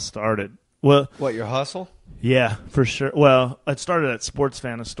where it all started. Well, what, your hustle? Yeah, for sure. Well, it started at Sports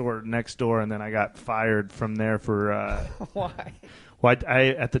Fan, a store next door, and then I got fired from there for why? Well, I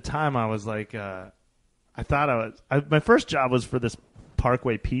at the time I was like, I thought my first job was for this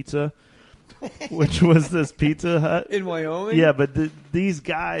Parkway Pizza, which was this Pizza Hut in Wyoming. Yeah, but these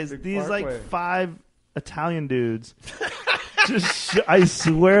guys, these Parkway. like 5 Italian dudes, I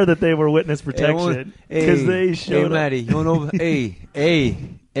swear that they were witness protection because they showed up. Matty, you want to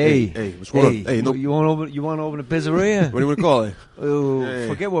Hey, what's going on? Hey, you want to open a pizzeria? What do you want to call it?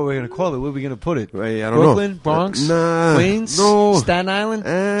 Forget what we're going to call it. Where are we going to put it? Hey, I don't Brooklyn, know. Bronx, Nah, Queens, no. Staten Island,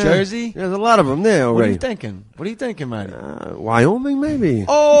 Jersey. There's a lot of them there already. What are you thinking, Matty? Wyoming, maybe.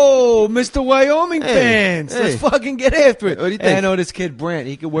 Oh, Mr. Wyoming fans. Hey. Let's fucking get after it. What do you think? Hey, I know this kid, Brandt.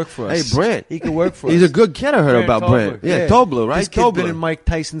 He could work for us. Hey, Brandt. He could work for us. He's a good kid. I heard about Brandt. Yeah, Tobler, right? This kid's been Tobler. in Mike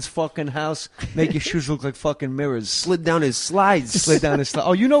Tyson's fucking house. Make your shoes look like fucking mirrors. Slid down his slides.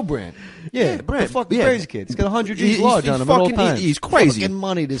 Oh, you know Brandt. Yeah, Brandt. The fucking crazy kid. He's got 100 G's large on him fucking, at all times. He's crazy. Fucking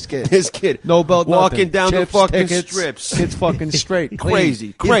money, this kid. This kid. No belt, walking nothing. down Chips, the fucking tickets, strips. Kid's fucking straight.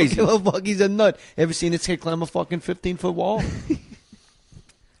 Crazy. He's a nut. Ever seen this kid climb a fucking 15-foot wall?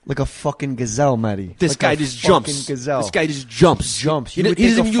 Like a fucking gazelle, Matty. This like guy just jumps. Gazelle. This guy just jumps. He doesn't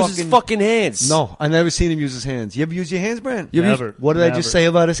even use his fucking hands. No, I've never seen him use his hands. You ever use your hands, Brandt? Never. What did I just say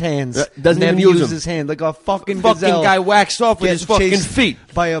about his hands? Doesn't never even use uses them. his hand. Like a fucking Fucking gazelle. guy waxed off with his Getting fucking chased feet.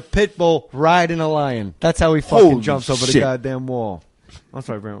 by a pit bull riding a lion. That's how he fucking Holy jumps over the shit. goddamn wall. I'm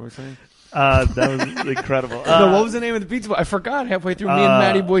sorry, Brandt. What were you saying? That was incredible. No, what was the name of the pizza? I forgot halfway through me and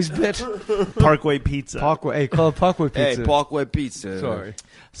Matty Boy's bit. Parkway Pizza. Parkway. Hey, call it Parkway Pizza. Hey, Parkway Pizza. Sorry.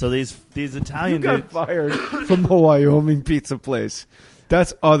 So these Italian You got dudes. fired from the Wyoming pizza place.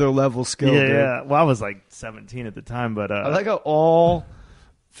 That's other level skill, dude. Yeah. Well, I was like 17 at the time, but I like how all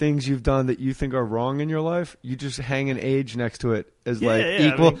things you've done that you think are wrong in your life, you just hang an age next to it as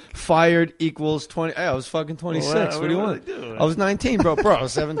equal. I mean, fired equals 20. Hey, I was fucking 26. Well, what do you want? I was 19, bro. I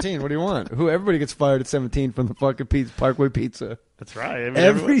was 17. What do you want? Everybody gets fired at 17 from the fucking Parkway Pizza. That's right. I mean,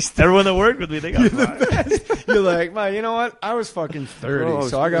 everyone that worked with me, they got fired. You're like, man, you know what? I was fucking 30,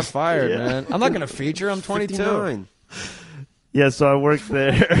 so I got fired, man. I'm not going to feature. I'm 22. 59. Yeah, so I worked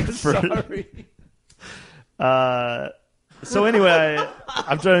there. Sorry. So anyway,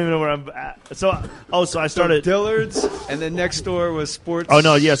 I'm trying to even know where I'm at. So I started Dillard's, and then next door was Sports. Oh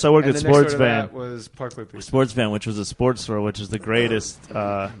no, yes, I worked at Sports Van. That was Parkway Pizza. Sports Van, which was a sports store, which is the greatest.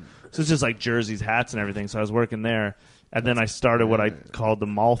 So it's just like jerseys, hats, and everything. So I was working there, and then I started what I called the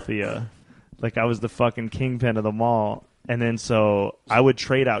Mallfia. Like I was the fucking kingpin of the mall. And then so I would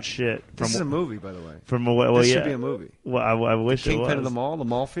trade out shit. This is a movie, by the way. This should be a movie. Well, I wish it was. Kingpin of the mall, the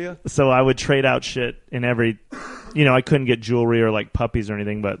Mallfia? So I would trade out shit in every... I couldn't get jewelry or like puppies or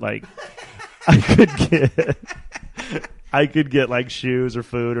anything, but like I could get like shoes or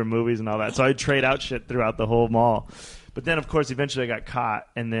food or movies and all that. So I'd trade out shit throughout the whole mall. But then, of course, eventually I got caught.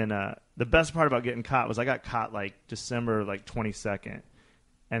 And then the best part about getting caught was I got caught like December 22nd.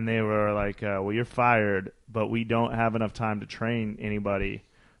 And they were like, well, you're fired, but we don't have enough time to train anybody.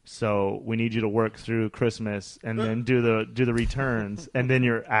 So we need you to work through Christmas and then do the returns, and then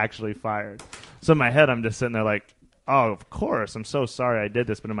you're actually fired. So in my head, I'm just sitting there like, oh, of course. I'm so sorry I did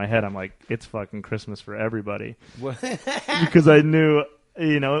this. But in my head, I'm like, it's fucking Christmas for everybody. Because I knew,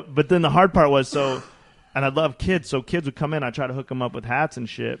 But then the hard part was and I love kids. So kids would come in. I'd try to hook them up with hats and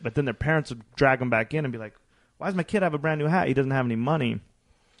shit. But then their parents would drag them back in and be like, why does my kid have a brand new hat? He doesn't have any money.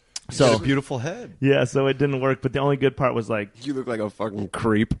 So a beautiful head. Yeah, so it didn't work. But the only good part was like you look like a fucking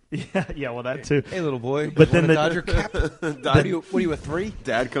creep. Yeah, well that too. Hey, little boy. But then the Dodger cap. What are you, a 3?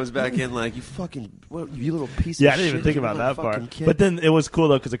 Dad comes back in like you little piece. Yeah, of I didn't even shit, think about that part. Kid. But then it was cool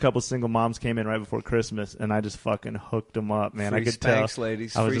though because a couple single moms came in right before Christmas, and I just fucking hooked them up, man. Free I could spanks, tell.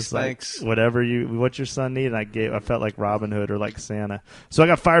 Ladies. I was Free just spanks. like, what your son need, and I felt like Robin Hood or like Santa. So I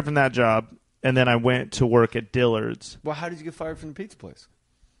got fired from that job, and then I went to work at Dillard's. Well, how did you get fired from the pizza place?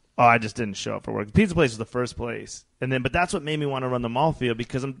 Oh, I just didn't show up for work. The pizza place was the first place. But that's what made me want to run the Mallfia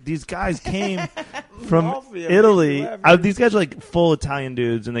because these guys came from Italy. These guys are like full Italian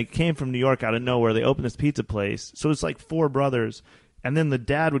dudes, and they came from New York out of nowhere. They opened this pizza place. So it's like 4 brothers. And then the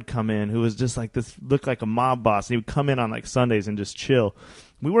dad would come in who was just like this, looked like a mob boss. He would come in on like Sundays and just chill.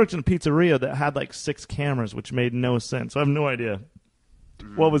 We worked in a pizzeria that had like 6 cameras, which made no sense. So I have no idea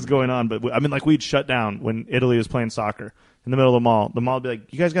what was going on. But we'd shut down when Italy was playing soccer. In the middle of the mall. The mall would be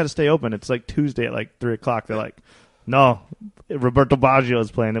like, you guys got to stay open. It's like Tuesday at like 3 o'clock. They're like, no, Roberto Baggio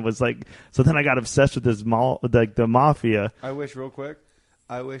is playing. It was like, so then I got obsessed with this mall, like the mafia. I wish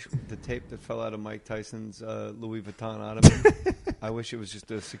the tape that fell out of Mike Tyson's Louis Vuitton ottoman, I wish it was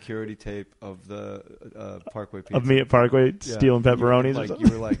just a security tape of the Parkway Pizza. Of me at Parkway stealing pepperonis. You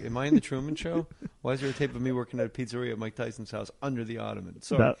were like, am I in the Truman Show? Why is there a tape of me working at a pizzeria at Mike Tyson's house under the ottoman?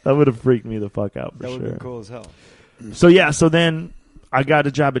 Sorry. That would have freaked me the fuck out for sure. That would have been cool as hell. So then I got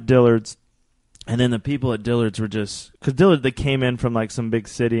a job at Dillard's, and then the people at Dillard's were just because Dillard's, they came in from like some big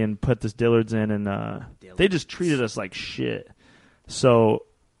city and put this Dillard's in, and they just treated us like shit. So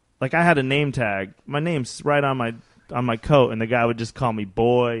like I had a name tag, my name's right on my coat, and the guy would just call me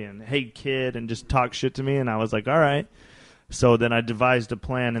boy and hey kid and just talk shit to me, and I was like, all right. So then I devised a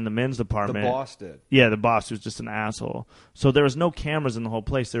plan in the men's department. The boss did. Yeah, the boss was just an asshole. So there was no cameras in the whole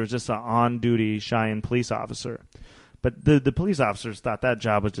place. There was just an on-duty Cheyenne police officer. But the police officers thought that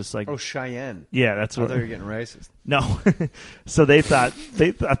job was just like... Oh, Cheyenne. Yeah, that's what... I thought you were getting racist. No. So they thought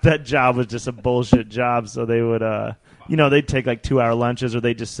that job was just a bullshit job. So they would, they'd take like 2-hour lunches, or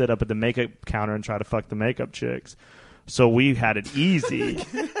they'd just sit up at the makeup counter and try to fuck the makeup chicks. So we had it easy.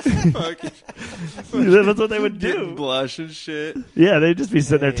 That's what they would do. Blush and shit. Yeah, they'd just be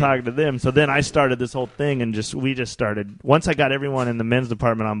sitting there talking to them. So then I started this whole thing, and we just started. Once I got everyone in the men's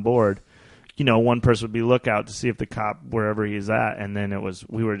department on board, one person would be lookout to see if the cop wherever he's at, and then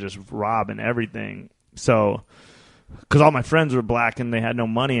we were just robbing everything. So, because all my friends were black and they had no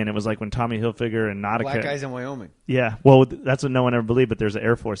money, and it was like when Tommy Hilfiger and Nautica. Black guys in Wyoming. Yeah, well, that's what no one ever believed, but there's an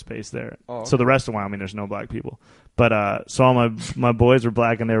Air Force base there. Oh, okay. So the rest of Wyoming, there's no black people. But so all my boys were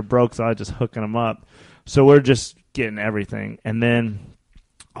black and they were broke, so I was just hooking them up. So we're just getting everything. And then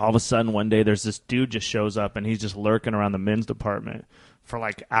all of a sudden one day there's this dude just shows up, and he's just lurking around the men's department for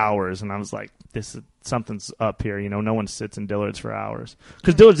like hours. And I was like, something's up here. No one sits in Dillard's for hours.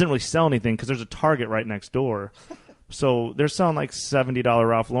 Because Dillard's didn't really sell anything because there's a Target right next door. So they're selling like $70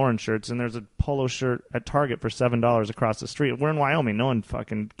 Ralph Lauren shirts, and there's a polo shirt at Target for $7 across the street. We're in Wyoming. No one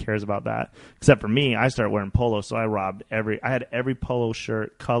fucking cares about that. Except for me, I started wearing polo, so I had every polo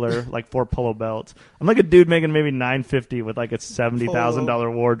shirt, color, like 4 polo belts. I'm like a dude making maybe $950 with like a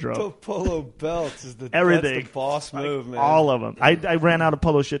 $70,000 wardrobe. Polo belts is everything. That's the boss move, man. All of them. I ran out of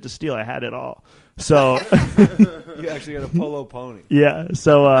polo shit to steal. I had it all. So you actually got a polo pony. Yeah.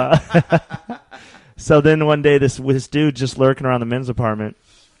 So so then one day this dude just lurking around the men's department,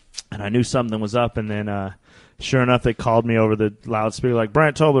 and I knew something was up. And then sure enough, they called me over the loudspeaker like,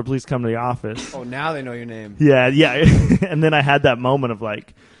 Brandt Tobler, please come to the office. Oh, now they know your name. Yeah. And then I had that moment of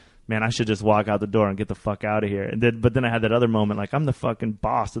like, man, I should just walk out the door and get the fuck out of here. But then I had that other moment like, I'm the fucking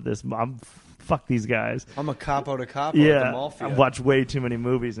boss of this. Fuck these guys. I'm a capo to capo at the Mafia. I've watched way too many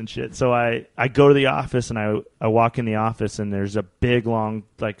movies and shit. So I go to the office, and I walk in the office, and there's a big, long,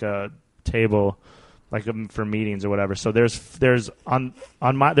 like a table, like for meetings or whatever. So there's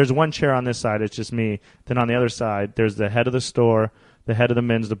one chair on this side. It's just me. Then on the other side, there's the head of the store, the head of the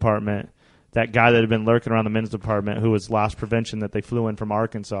men's department, that guy that had been lurking around the men's department who was loss prevention that they flew in from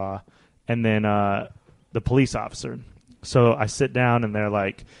Arkansas, and then the police officer. So I sit down, and they're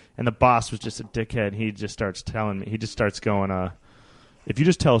like, and the boss was just a dickhead. He just starts telling me, he just starts going, if you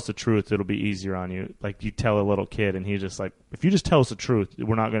just tell us the truth, it'll be easier on you. Like you tell a little kid, and he's just like, if you just tell us the truth,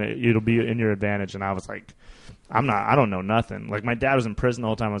 it'll be in your advantage. And I was like, I don't know nothing. Like my dad was in prison the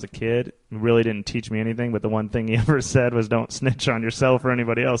whole time I was a kid. He really didn't teach me anything, but the one thing he ever said was don't snitch on yourself or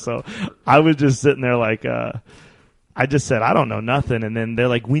anybody else. So I was just sitting there like, I just said, I don't know nothing. And then they're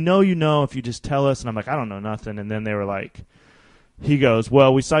like, we know you know if you just tell us. And I'm like, I don't know nothing. And then they were like, he goes,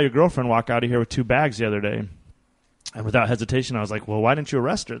 well, we saw your girlfriend walk out of here with 2 bags the other day. And without hesitation, I was like, well, why didn't you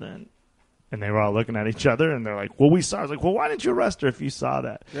arrest her then? And they were all looking at each other, and they're like, well, we saw her. I was like, well, why didn't you arrest her if you saw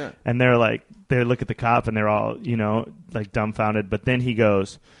that? Yeah. And they're like, they look at the cop, and they're all, like dumbfounded. But then he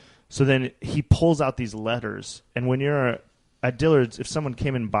goes, so then he pulls out these letters. And when you're at Dillard's, if someone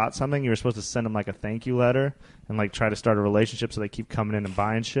came in and bought something, you were supposed to send them like a thank you letter and like try to start a relationship so they keep coming in and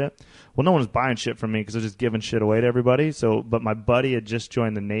buying shit. Well, no one was buying shit from me because they're just giving shit away to everybody. But my buddy had just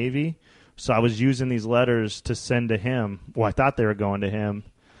joined the Navy, so I was using these letters to send to him. Well, I thought they were going to him,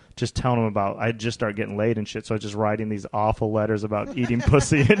 just telling him about I'd just start getting laid and shit. So I was just writing these awful letters about eating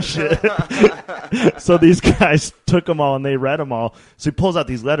pussy and shit. So these guys took them all and they read them all. So he pulls out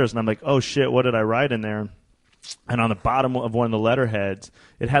these letters, and I'm like, oh shit, what did I write in there? And on the bottom of one of the letterheads,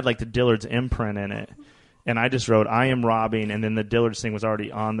 it had like the Dillard's imprint in it. And I just wrote, I am robbing, and then the Dillard's thing was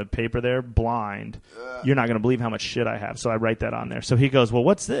already on the paper there, blind. You're not going to believe how much shit I have. So I write that on there. So he goes, well,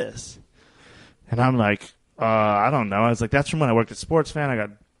 what's this? And I'm like, I don't know. I was like, that's from when I worked at Sports Fan. I got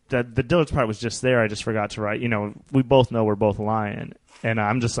the Dillard's part was just there. I just forgot to write. We both know we're both lying. And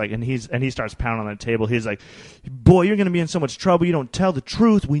I'm just like, and he starts pounding on the table. He's like, boy, you're going to be in so much trouble. You don't tell the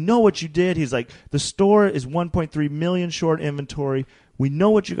truth. We know what you did. He's like, the store is 1.3 million short inventory. We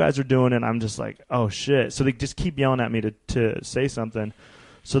know what you guys are doing. And I'm just like, oh shit. So they just keep yelling at me to say something.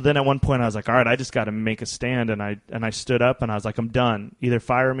 So then at one point I was like, all right, I just got to make a stand. And I stood up and I was like, I'm done. Either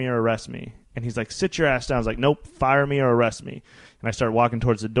fire me or arrest me. And he's like, sit your ass down. I was like, nope, fire me or arrest me. And I started walking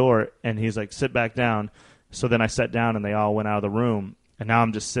towards the door, and he's like, sit back down. So then I sat down, and they all went out of the room. And now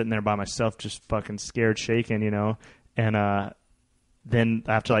I'm just sitting there by myself, just fucking scared, shaking, And then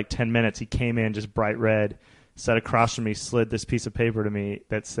after like 10 minutes, he came in just bright red, sat across from me, slid this piece of paper to me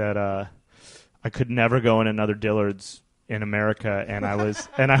that said I could never go in another Dillard's in America, and I was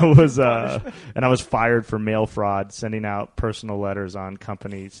fired for mail fraud, sending out personal letters on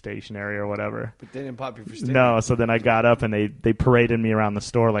company stationery or whatever. But they didn't pop you for stealing. No, so then I got up and they paraded me around the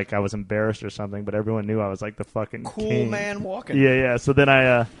store like I was embarrassed or something, but everyone knew I was like the fucking cool king. Man walking. Yeah. So then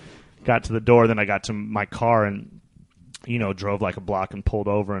I got to the door, then I got to my car and drove like a block and pulled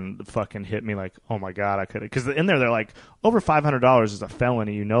over and fucking hit me like, oh my God, I could have. Because in there they're like, over $500 is a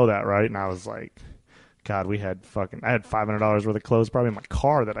felony, you know that, right? And I was like, God, I had $500 worth of clothes probably in my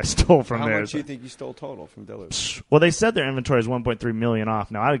car that I stole from there. How much do you think you stole total from Dillard's? Well, they said their inventory is 1.3 million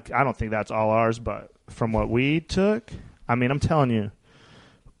off. Now, I don't think that's all ours, but from what we took, I mean, I'm telling you,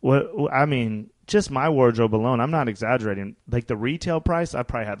 just my wardrobe alone, I'm not exaggerating. Like the retail price, I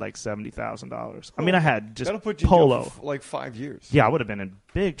probably had like $70,000. I mean, I had just that'll put you polo. For like 5 years. Yeah, I would have been in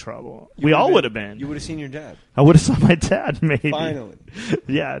big trouble. We all would have been. You would have seen your dad. I would have saw my dad, maybe. Finally.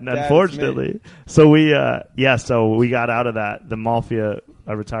 Yeah, unfortunately. So we got out of that. The Mafia,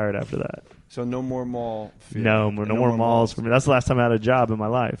 I retired after that. So no more mall. No more malls for me. That's the last time I had a job in my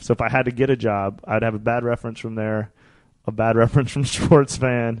life. So if I had to get a job, I'd have a bad reference from there, a bad reference from Sports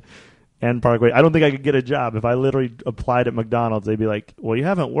Fan. and Parkway. I don't think I could get a job. If I literally applied at McDonald's, they'd be like, well, you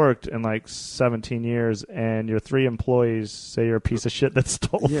haven't worked in like 17 years, and your 3 employees say you're a piece of shit that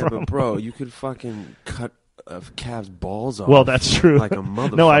stole from but bro, you could fucking cut a calf's balls off. Well, that's true. Like a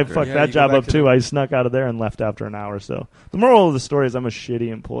motherfucker. No, I fucked that job up too. I snuck out of there and left after an hour. So the moral of the story is I'm a shitty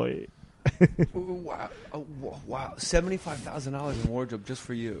employee. Wow. Wow. $75,000 in wardrobe just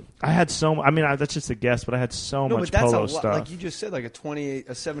for you. I had so. I mean, that's just a guess, but I had so much but that's polo a stuff. Like you just said, like a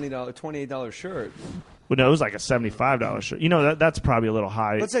 $28 shirt. Well, no, it was like a $75 shirt. You know, that's probably a little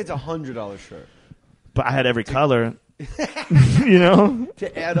high. Let's say it's a $100 shirt. But I had every color. You know,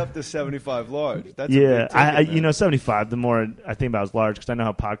 to add up to 75 large. That's yeah. A big ticket, you know, 75. The more I think about it was large because I know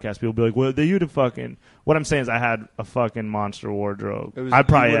how podcast people be like, well, they you'd have fucking. What I'm saying is, I had a fucking monster wardrobe. I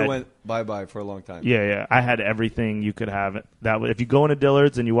probably went bye for a long time. Yeah. I had everything you could have. That if you go into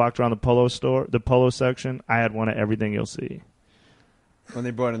Dillard's and you walked around the polo store, the polo section, I had one of everything you'll see. When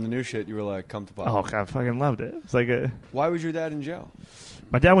they brought in the new shit, you were like, "Come to buy." Oh, God, I fucking loved it. It's like a. Why was your dad in jail?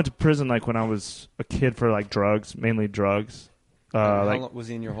 My dad went to prison like when I was a kid for like drugs, mainly drugs. How long, was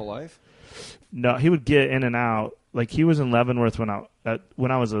he in your whole life? No, he would get in and out. Like he was in Leavenworth when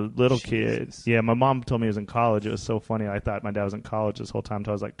I was a little kid. Yeah, my mom told me he was in college. It was so funny. I thought my dad was in college this whole time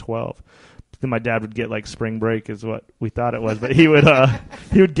until I was like 12. Then my dad would get like spring break is what we thought it was, but he would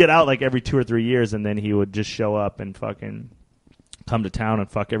get out like every 2 or 3 years, and then he would just show up and fucking come to town and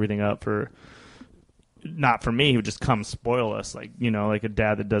fuck everything up for. Not for me. He would just come spoil us, like, you know, like a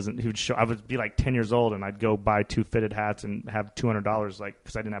dad that doesn't. He would show. I would be like 10 years old, and I'd go buy 2 fitted hats and have $200, like,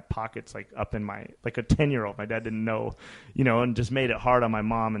 because I didn't have pockets, like up in my, like a 10-year-old. My dad didn't know, you know, and just made it hard on my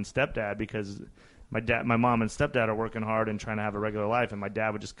mom and stepdad because my mom and stepdad are working hard and trying to have a regular life, and my dad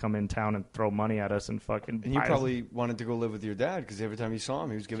would just come in town and throw money at us and fucking. And you probably wanted to go live with your dad because every time you saw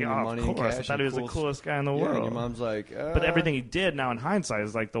him, he was giving you money and cash. I thought he was the coolest guy in the world. And your mom's like, but everything he did now in hindsight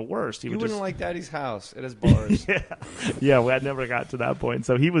is like the worst. You wouldn't like Daddy's house. It has bars. yeah. Well, I never got to that point.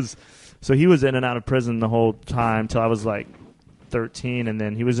 So he was in and out of prison the whole time till I was like 13, and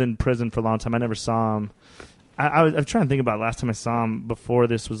then he was in prison for a long time. I never saw him. I'm trying to think about last time I saw him before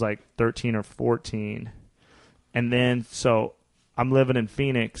this was like 13 or 14. And then, so I'm living in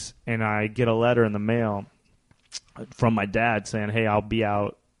Phoenix, and I get a letter in the mail from my dad saying, hey, I'll be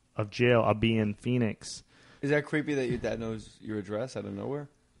out of jail. I'll be in Phoenix. Is that creepy that your dad knows your address out of nowhere?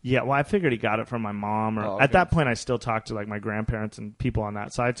 Yeah, well, I figured he got it from my mom. Or okay. At that point, I still talked to like my grandparents and people on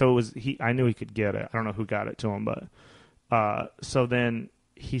that side. So it was I knew he could get it. I don't know who got it to him, but so then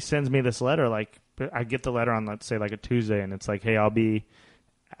he sends me this letter. Like I get the letter on, let's say, like a Tuesday, and it's like, hey,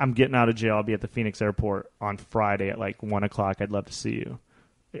 I'm getting out of jail. I'll be at the Phoenix airport on Friday at like 1:00. I'd love to see you.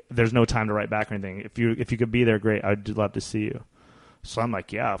 There's no time to write back or anything. If you could be there, great. I'd love to see you. So I'm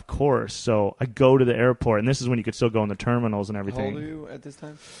like, yeah, of course. So I go to the airport, and this is when you could still go in the terminals and everything. How old are you at this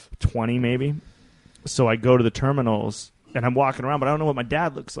time? 20 maybe. So I go to the terminals, and I'm walking around, but I don't know what my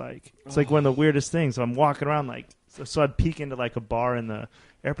dad looks like. It's like one of the weirdest things. So I'm walking around like, so I'd peek into like a bar in the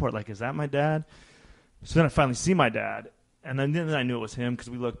airport, like, is that my dad? So then I finally see my dad. And then I knew it was him because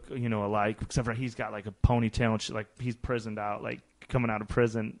we look, you know, alike, except for he's got like a ponytail and shit, like he's prisoned out, like coming out of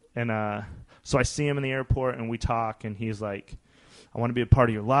prison. And so I see him in the airport and we talk, and he's like, I want to be a part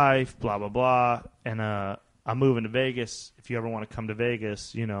of your life, blah, blah, blah. And I'm moving to Vegas. If you ever want to come to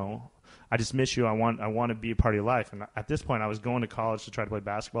Vegas, you know, I just miss you. I want to be a part of your life. And at this point, I was going to college to try to play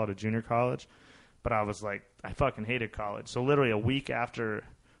basketball at a junior college. But I was like, I fucking hated college. So literally a week after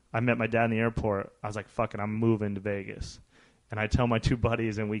I met my dad in the airport, I was like, fuck it, I'm moving to Vegas. And I tell my 2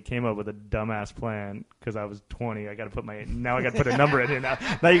 buddies, and we came up with a dumbass plan because I was 20. I got to put a number in here now.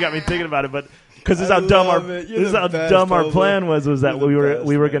 Now you got me thinking about it, but because this is how dumb our plan was that we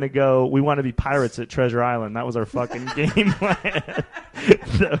were going to go. We wanted to be pirates at Treasure Island. That was our fucking game plan.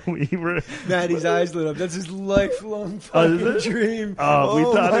 Maddie's eyes lit up. That's his lifelong fucking dream. We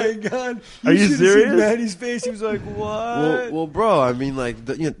thought my God! Are you serious? Maddie's face. He was like, "What?" Well, bro. I mean, like,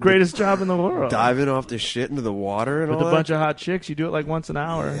 greatest job in the world. Diving off the shit into the water and with all a that. bunch of hot chicks. You do it like once an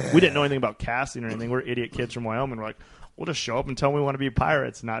hour. Yeah. We didn't know anything about casting or anything. We're idiot kids from Wyoming. We're like, we'll just show up and tell them we want to be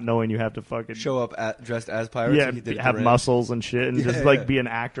pirates, not knowing you have to fucking show up dressed as pirates. Yeah, have muscles and shit, and just like be an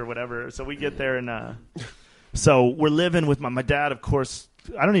actor, or whatever. So we get there, and so we're living with my dad. Of course,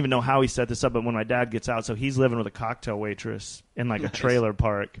 I don't even know how he set this up, but when my dad gets out, so he's living with a cocktail waitress in like a trailer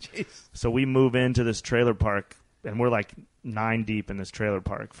park. Jeez. So we move into this trailer park, and we're like 9 deep in this trailer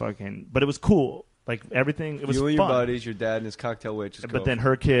park, fucking. But it was cool. Like everything, it was you and fun. your buddies, your dad and his cocktail waitress. But then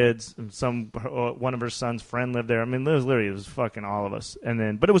her kids and one of her son's friend lived there. I mean, it was fucking all of us. And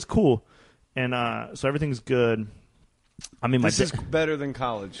then, but it was cool, and so everything's good. I mean, this is better than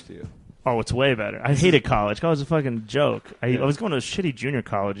college to you. Oh, it's way better. I hated college. College was a fucking joke. I was going to a shitty junior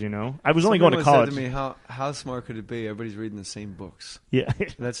college, you know? I was only going to college. Said to me, how smart could it be? Everybody's reading the same books. Yeah.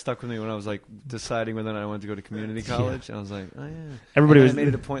 And that stuck with me when I was, like, deciding whether or not I wanted to go to community college. And I was like, oh, yeah. Everybody was... I made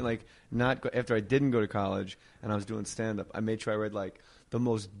it a point, like, after I didn't go to college and I was doing stand-up, I made sure I read, like, the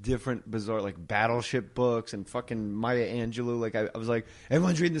most different, bizarre, like, battleship books and fucking Maya Angelou. Like, I was like,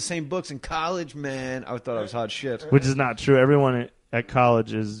 everyone's reading the same books in college, man. I thought I was hot shit. Which is not true. Everyone at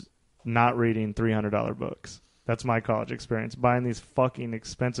college is not reading $300 books. That's my college experience. Buying these fucking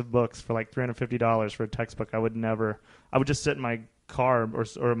expensive books for, like, $350 for a textbook. I would just sit in my car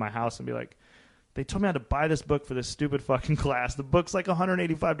or in my house and be like, they told me how to buy this book for this stupid fucking class. The book's like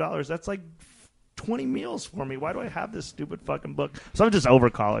 $185. That's like 20 meals for me. Why do I have this stupid fucking book? So I'm just over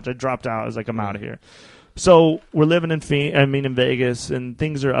college. I dropped out. I was like, I'm out of here. So we're living in Vegas, and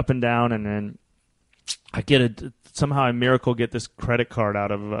things are up and down, and then I somehow I miracle get this credit card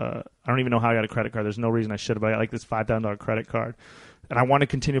out of I don't even know how I got a credit card. There's no reason I should have. I got like this $5,000 credit card. And I want to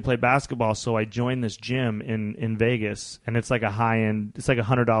continue to play basketball, so I joined this gym in Vegas, and it's like a high-end, it's like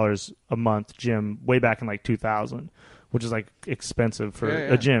 $100 a month gym way back in like 2000. Which is, like, expensive for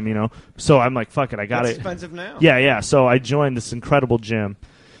a gym, you know? So I'm like, fuck it, I got it. It's expensive now. Yeah. So I joined this incredible gym,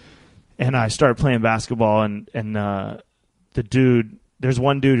 and I started playing basketball, and the dude, there's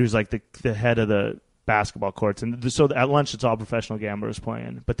one dude who's, like, the head of the basketball courts. And so at lunch, it's all professional gamblers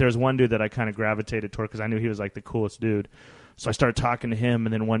playing. But there's one dude that I kind of gravitated toward because I knew he was, like, the coolest dude. So I started talking to him,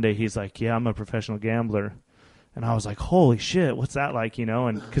 and then one day he's like, yeah, I'm a professional gambler. And I was like, holy shit, what's that like, you know?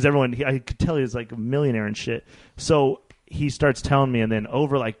 And because I could tell he was like a millionaire and shit. So he starts telling me, and then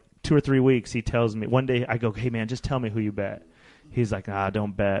over like 2 or 3 weeks, he tells me, one day I go, hey, man, just tell me who you bet. He's like,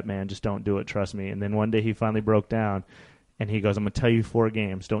 don't bet, man. Just don't do it. Trust me. And then one day he finally broke down, and he goes, I'm going to tell you 4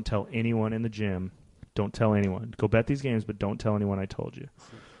 games. Don't tell anyone in the gym. Don't tell anyone. Go bet these games, but don't tell anyone I told you.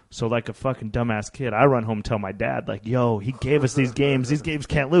 So like a fucking dumbass kid, I run home and tell my dad, like, yo, he gave us these games. These games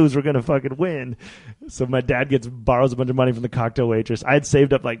can't lose. We're going to fucking win. So my dad borrows a bunch of money from the cocktail waitress. I had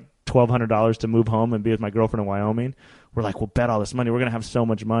saved up like $1,200 to move home and be with my girlfriend in Wyoming. We're like, we'll bet all this money. We're going to have so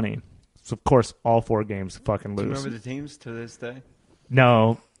much money. So, of course, all 4 games fucking lose. Do you remember the teams to this day?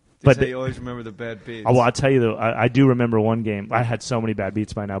 No. But you always remember the bad beats. Oh, well, I'll tell you, though, I do remember one game. I had so many bad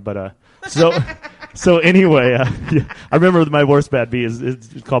beats by now, but so anyway, I remember my worst bad beat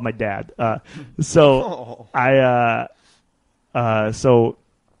is called my dad. So I have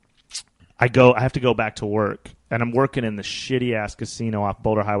to go back to work, and I'm working in the shitty ass casino off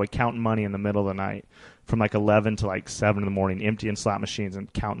Boulder Highway, counting money in the middle of the night from like 11 to like 7 in the morning, emptying slot machines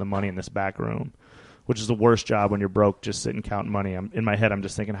and counting the money in this back room. Which is the worst job when you're broke, just sitting counting money. In my head, I'm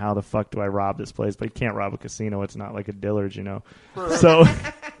just thinking, how the fuck do I rob this place? But you can't rob a casino. It's not like a Dillard's, you know. So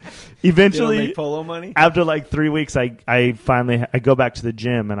eventually, you don't make polo money? After like 3 weeks, I finally go back to the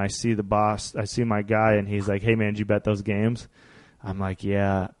gym, and I see the boss. I see my guy, and he's like, hey, man, did you bet those games? I'm like,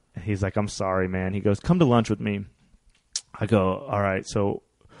 yeah. He's like, I'm sorry, man. He goes, come to lunch with me. I go, all right. So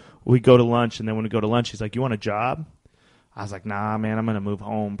we go to lunch, and then when we go to lunch, he's like, you want a job? I was like, nah, man, I'm going to move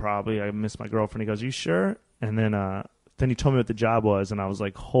home probably. I miss my girlfriend. He goes, you sure? And then he told me what the job was, and I was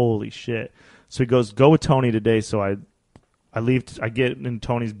like, holy shit. So he goes, go with Tony today. So I leave. I get in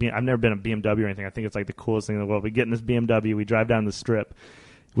Tony's I've never been a BMW or anything. I think it's like the coolest thing in the world. We get in this BMW. We drive down the strip.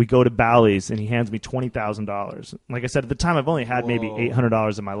 We go to Bally's, and he hands me $20,000. Like I said, at the time, I've only had maybe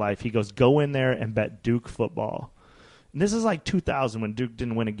 $800 in my life. He goes, go in there and bet Duke football. And this is like 2000 when Duke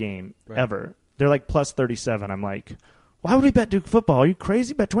didn't win a game ever. They're like plus 37. I'm like, why would we bet Duke football? Are you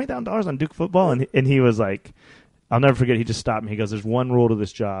crazy? Bet $20,000 on Duke football? And he was like, I'll never forget. He just stopped me. He goes, there's one rule to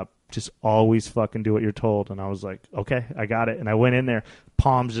this job. Just always fucking do what you're told. And I was like, okay, I got it. And I went in there,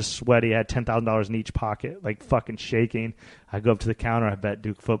 palms just sweaty. I had $10,000 in each pocket, like fucking shaking. I go up to the counter. I bet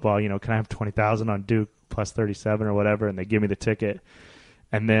Duke football. You know, can I have $20,000 on Duke plus 37 or whatever? And they give me the ticket.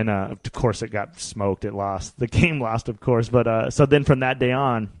 And then, of course, it got smoked. It lost. The game lost, of course. But so then from that day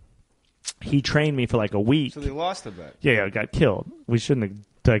on, he trained me for like a week. So they lost the bet. Yeah, I got killed. We shouldn't have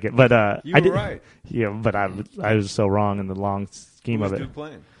took it, but you were right. Yeah, but I was so wrong in the long scheme of it. Who was Duke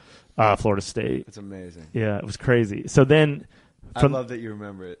playing? Florida State. That's amazing. Yeah, it was crazy. So then, I love that you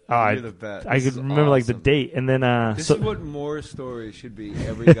remember it. You're the bet. I could remember like the date, and then this is what Mohr stories should be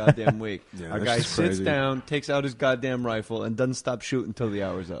every goddamn week. Our guy sits down, takes out his goddamn rifle, and doesn't stop shooting until the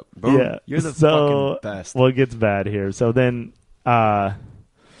hour's up. Boom. Yeah, you're the fucking best. Well, it gets bad here. So then,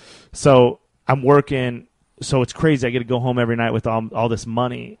 so I'm working. So it's crazy. I get to go home every night with all this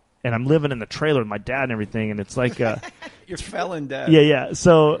money, and I'm living in the trailer with my dad and everything. And it's like your felon dad. Yeah.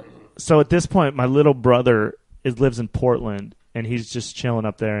 So at this point, my little brother lives in Portland, and he's just chilling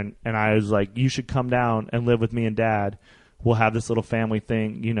up there. And I was like, you should come down and live with me and Dad. we'll have this little family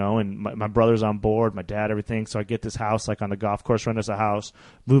thing, you know, and my brother's on board, my dad, everything. So I get this house like on the golf course, rent us a house,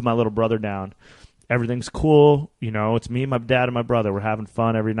 move my little brother down. Everything's cool, you know, it's me, my dad, and my brother. We're having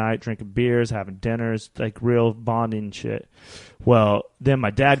fun every night, drinking beers, having dinners, like real bonding shit. Well, then my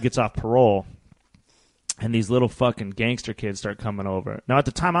dad gets off parole, and these little fucking gangster kids start coming over. Now, at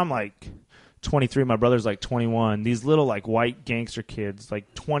the time, I'm like 23, my brother's like 21. These little like white gangster kids,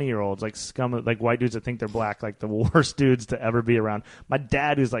 like 20-year-olds, like scum, like white dudes that think they're black, like the worst dudes to ever be around. My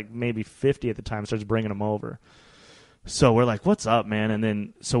dad, who's like maybe 50 at the time, starts bringing them over. So we're like, what's up, man? And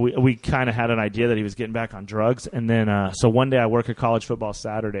then so we kind of had an idea that he was getting back on drugs. And then so one day I work at college football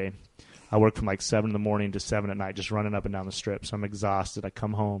Saturday. I work from like 7 in the morning to 7 at night, just running up and down the strip. So I'm exhausted. I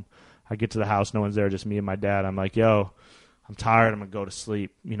come home. I get to the house. No one's there, just me and my dad. I'm like, yo, I'm tired. I'm going to go to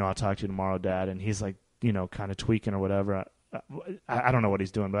sleep. You know, I'll talk to you tomorrow, Dad. And he's like, you know, kind of tweaking or whatever. I don't know what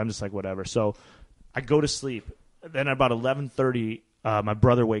he's doing, but I'm just like, whatever. So I go to sleep. Then at about 11:30, my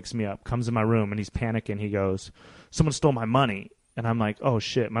brother wakes me up, comes in my room, and he's panicking. He goes, someone stole my money. And I'm like, oh,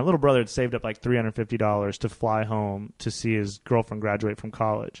 shit. My little brother had saved up like $350 to fly home to see his girlfriend graduate from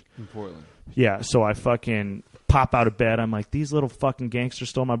college. In Portland. Yeah, so I fucking pop out of bed. I'm like, these little fucking gangsters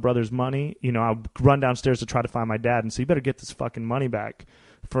stole my brother's money. You know, I'll run downstairs to try to find my dad and say, you better get this fucking money back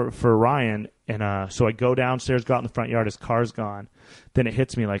for Ryan. And so I go downstairs, go out in the front yard. His car's gone. Then it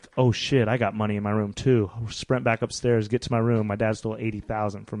hits me like, oh, shit, I got money in my room too. I sprint back upstairs, get to my room. My dad stole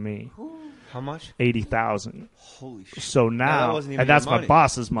 $80,000 from me. How much? $80,000. Holy shit. So now, and that's my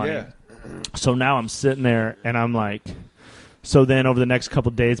boss's money. Yeah. So now I'm sitting there and I'm like, so then over the next couple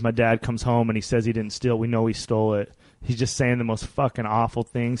of days, my dad comes home and he says he didn't steal. We know he stole it. He's just saying the most fucking awful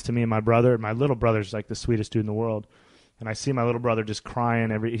things to me and my brother. My little brother's like the sweetest dude in the world. And I see my little brother just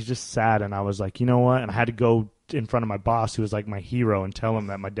crying. He's just sad. And I was like, you know what? And I had to go in front of my boss, who was like my hero, and tell him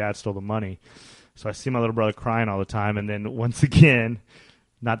that my dad stole the money. So I see my little brother crying all the time. And then once again,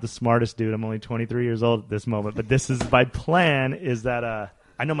 not the smartest dude. I'm only 23 years old at this moment. But this is my plan is that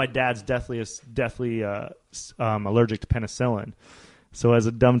I know my dad's deathly allergic to penicillin. So as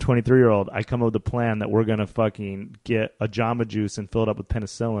a dumb 23-year-old, I come up with a plan that we're going to fucking get a Jamba Juice and fill it up with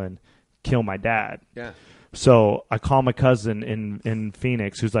penicillin, kill my dad. Yeah. So I call my cousin in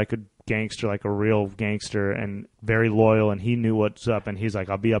Phoenix, who's like a gangster, like a real gangster, and very loyal, and he knew what's up, and he's like,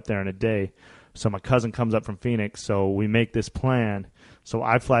 I'll be up there in a day. So my cousin comes up from Phoenix, so we make this plan. So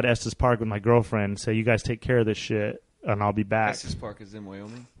I fly to Estes Park with my girlfriend, say, you guys take care of this shit, and I'll be back. Estes Park is in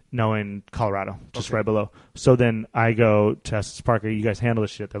Wyoming? No, in Colorado, just right below. So then I go to Estes Park, you guys handle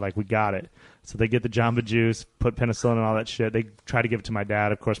this shit. They're like, we got it. So they get the Jamba Juice, put penicillin and all that shit. They try to give it to my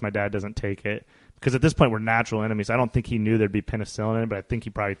dad. Of course, my dad doesn't take it. Because at this point, we're natural enemies. I don't think he knew there'd be penicillin in it, but I think he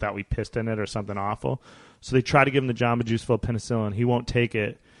probably thought we pissed in it or something awful. So they try to give him the Jamba Juice full of penicillin. He won't take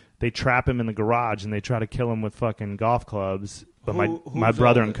it. They trap him in the garage, and they try to kill him with fucking golf clubs. But my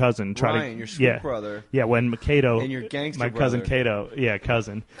brother and cousin try Ryan, to... your sweet brother. Yeah, when Cato... And your gangster my brother. cousin Cato. Yeah,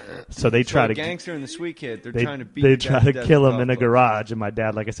 cousin. So they try to... the gangster and the sweet kid, they're trying to beat They try to kill him in a golf garage, and my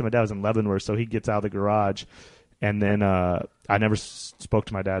dad, like I said, my dad was in Leavenworth, so he gets out of the garage. And then I never spoke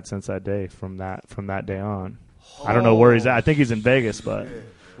to my dad since that day, from that day on. I don't know where he's at. I think he's in Vegas, but...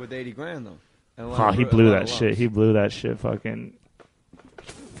 With $80,000, though. Oh, he blew that shit. He blew that shit fucking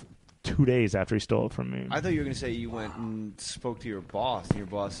 2 days after he stole it from me. I thought you were going to say you went and spoke to your boss, and your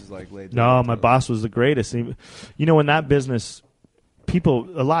boss is like laid No, my boss was the greatest. You know, in that business,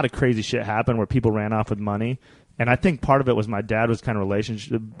 a lot of crazy shit happened where people ran off with money. And I think part of it was my dad was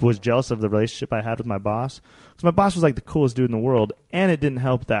was jealous of the relationship I had with my boss. Because my boss was like the coolest dude in the world. And it didn't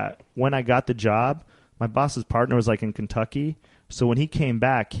help that when I got the job, my boss's partner was like in Kentucky. So when he came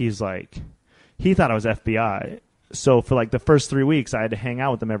back, he thought I was FBI. So for like the first 3 weeks, I had to hang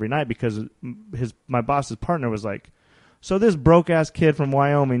out with him every night because my boss's partner was like, so this broke-ass kid from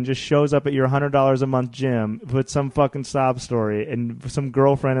Wyoming just shows up at your $100 a month gym with some fucking sob story and some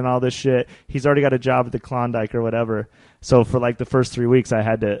girlfriend and all this shit. He's already got a job at the Klondike or whatever. So for like the first 3 weeks,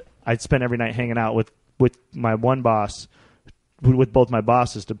 I'd spend every night hanging out with my one boss, with both my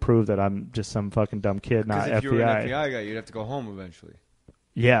bosses, to prove that I'm just some fucking dumb kid, not FBI. Because if you were an FBI guy, you'd have to go home eventually.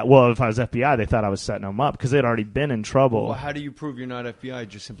 Yeah, well, if I was FBI, they thought I was setting them up because they'd already been in trouble. Well, how do you prove you're not FBI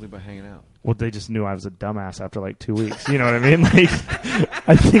just simply by hanging out? Well, they just knew I was a dumbass after like 2 weeks. You know what I mean? Like,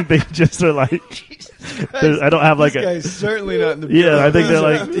 I think they just are like, I don't have like this guy's certainly not in the bureau. Yeah, I think they're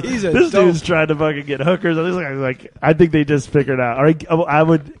like, this dude's trying to fucking get hookers. I think they just figured out. Or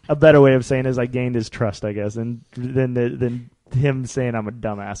a better way of saying is I gained his trust, I guess, and than him saying I'm a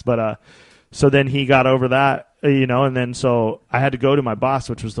dumbass. But so then he got over that. You know, and then so I had to go to my boss,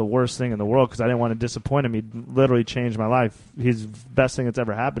 which was the worst thing in the world because I didn't want to disappoint him. He literally changed my life. He's the best thing that's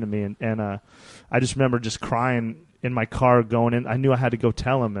ever happened to me. And I just remember just crying in my car going in. I knew I had to go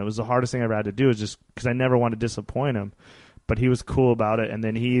tell him. It was the hardest thing I ever had to do, is just because I never wanted to disappoint him. But he was cool about it, and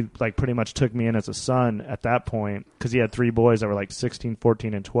then he like pretty much took me in as a son at that point, because he had 3 boys that were like 16,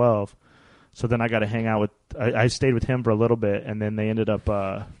 14, and 12. So then I got to hang out with. I stayed with him for a little bit, and then they ended up.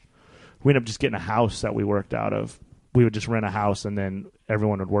 We ended up just getting a house that we worked out of. We would just rent a house, and then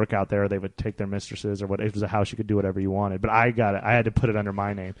everyone would work out there. They would take their mistresses or what. It was a house you could do whatever you wanted. But I got it. I had to put it under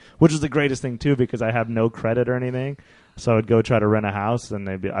my name, which was the greatest thing too, because I have no credit or anything. So I would go try to rent a house, and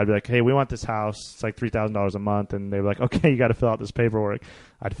I'd be like, "Hey, we want this house. It's like $3,000 a month." And they'd be like, "Okay, you got to fill out this paperwork."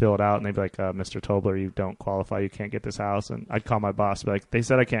 I'd fill it out, and they'd be like, "Mr. Tobler, you don't qualify. You can't get this house." And I'd call my boss, be like, "They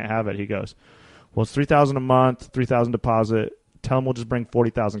said I can't have it." He goes, "Well, it's $3,000 a month, $3,000 deposit. Tell them we'll just bring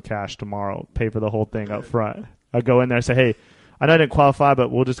 $40,000 cash tomorrow. Pay for the whole thing up front." I go in there and say, "Hey, I know I didn't qualify,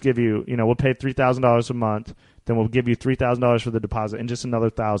 but we'll just give you, we'll pay $3,000 a month. Then we'll give you $3,000 for the deposit and just another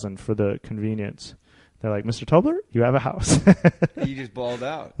 $1,000 for the convenience." They're like, "Mr. Tobler, you have a house." You just balled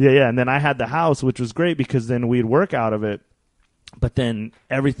out. Yeah. And then I had the house, which was great because then we'd work out of it. But then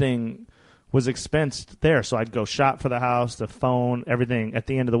everything was expensed there. So I'd go shop for the house, the phone, everything. At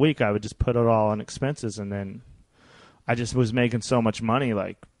the end of the week, I would just put it all on expenses. And then I just was making so much money.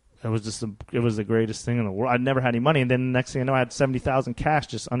 Like, it was the greatest thing in the world. I'd never had any money. And then the next thing I know, I had $70,000 cash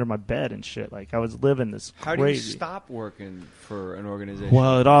just under my bed and shit. Like, I was living this crazy. How do you stop working for an organization?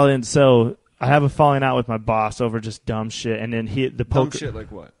 Well, it all ends. So I have a falling out with my boss over just dumb shit. And then dumb shit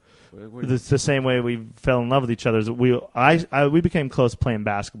like what? It's the same way we fell in love with each other. We became close playing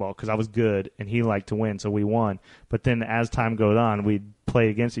basketball because I was good and he liked to win, so we won. But then as time goes on, we'd play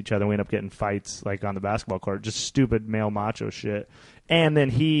against each other. We end up getting fights like on the basketball court, just stupid male macho shit. And then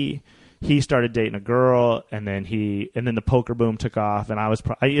he started dating a girl, and then the poker boom took off. And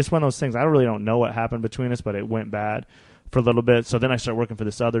it's one of those things. I really don't know what happened between us, but it went bad for a little bit. So then I started working for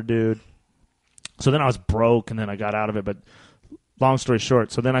this other dude. So then I was broke, and then I got out of it, but. Long story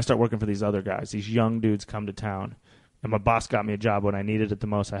short, so then I start working for these other guys. These young dudes come to town, and my boss got me a job when I needed it the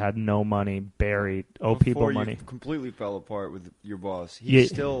most. I had no money, buried, people money. You completely fell apart with your boss.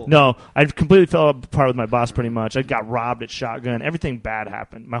 No, I completely fell apart with my boss pretty much. I got robbed at Shotgun. Everything bad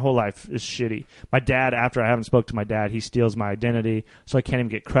happened. My whole life is shitty. My dad, after I haven't spoke to my dad, he steals my identity, so I can't even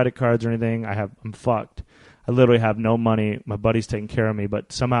get credit cards or anything. I'm fucked. I literally have no money. My buddy's taking care of me,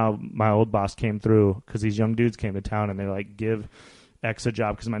 but somehow my old boss came through because these young dudes came to town, and they like give X a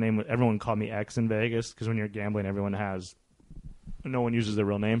job because everyone called me X in Vegas because when you're gambling, no one uses their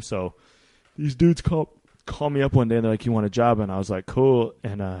real name. So these dudes call me up one day and they're like, "You want a job?" And I was like, "Cool."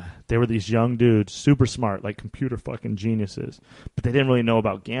 And they were these young dudes, super smart, like computer fucking geniuses, but they didn't really know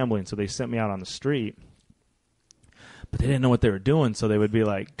about gambling. So they sent me out on the street, but they didn't know what they were doing. So they would be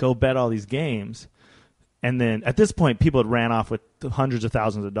like, "Go bet all these games." And then at this point, people had ran off with hundreds of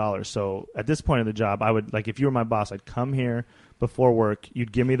thousands of dollars. So at this point of the job, I would, like, if you were my boss, I'd come here before work.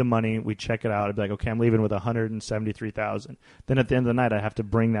 You'd give me the money. We'd check it out. I'd be like, "Okay, I'm leaving with $173,000. Then at the end of the night, I'd have to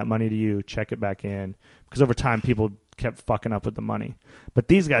bring that money to you, check it back in. Because over time, people kept fucking up with the money. But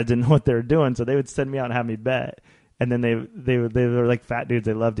these guys didn't know what they were doing, so they would send me out and have me bet. And then they were like fat dudes.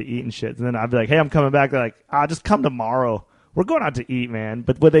 They loved to eat and shit. And then I'd be like, "Hey, I'm coming back." They're like, "Just come tomorrow. We're going out to eat, man."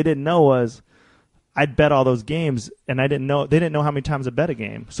 But what they didn't know was I'd bet all those games, and they didn't know how many times I bet a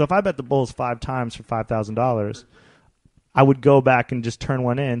game. So if I bet the Bulls 5 times for $5,000, I would go back and just turn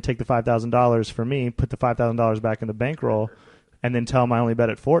one in, take the $5,000 for me, put the $5,000 back in the bankroll, and then tell them I only bet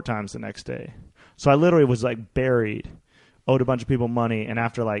it 4 times the next day. So I literally was like buried, owed a bunch of people money, and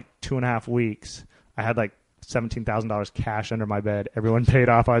after like 2.5 weeks, I had like $17,000 cash under my bed. Everyone paid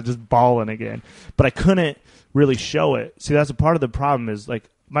off. I was just balling again. But I couldn't really show it. See, that's a part of the problem is like,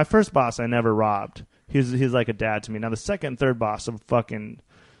 my first boss, I never robbed. He's like a dad to me. Now, the second and third boss, a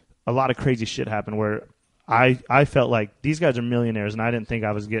lot of crazy shit happened where I felt like these guys are millionaires, and I didn't think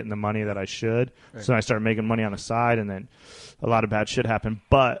I was getting the money that I should. Right. So I started making money on the side, and then a lot of bad shit happened.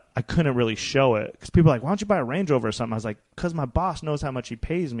 But I couldn't really show it because people were like, "Why don't you buy a Range Rover or something?" I was like, "Because my boss knows how much he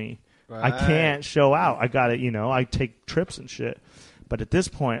pays me. Right. I can't show out. I got it. I take trips and shit." But at this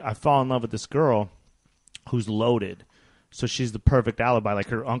point, I fall in love with this girl who's loaded. So she's the perfect alibi. Like,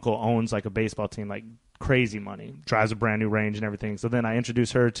 her uncle owns like a baseball team, like crazy money, drives a brand new Range and everything. So then I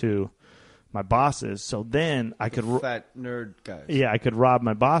introduce her to my bosses. So then I could fat nerd guys. Yeah, I could rob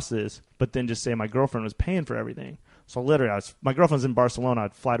my bosses, but then just say my girlfriend was paying for everything. So literally, my girlfriend's in Barcelona.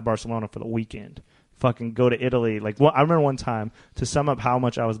 I'd fly to Barcelona for the weekend, fucking go to Italy. Like, I remember one time, to sum up how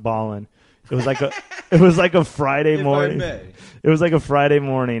much I was balling. It was like a Friday morning. It was like a Friday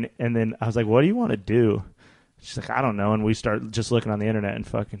morning, and then I was like, "What do you want to do?" She's like, "I don't know." And we start just looking on the internet and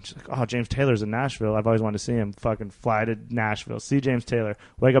fucking, she's like, "Oh, James Taylor's in Nashville. I've always wanted to see him." Fucking fly to Nashville, see James Taylor.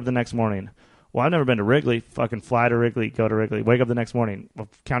 Wake up the next morning, Well, I've never been to Wrigley. Fucking fly to Wrigley, go to Wrigley. Wake up the next morning.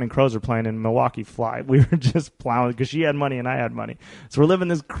 Counting Crows are playing in Milwaukee. Fly. We were just plowing because she had money and I had money. So we're living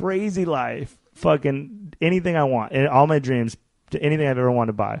this crazy life. Fucking anything I want. All my dreams. Anything I've ever wanted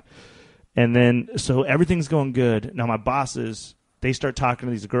to buy. And then, so everything's going good. Now my bosses, they start talking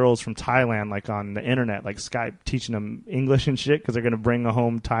to these girls from Thailand, like on the internet, like Skype, teaching them English and shit because they're going to bring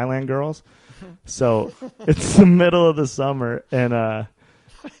home Thailand girls. So it's the middle of the summer, and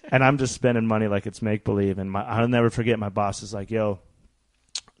I'm just spending money like it's make-believe. And I'll never forget, my boss is like, yo,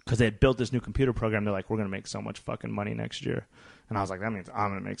 because they had built this new computer program. They're like, we're going to make so much fucking money next year. And I was like, that means I'm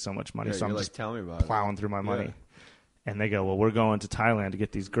going to make so much money. Yeah, so I'm like, just tell me about plowing through my money. Yeah. And they go, well, we're going to Thailand to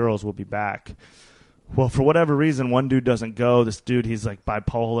get these girls. We'll be back. Well, for whatever reason, one dude doesn't go. This dude, he's like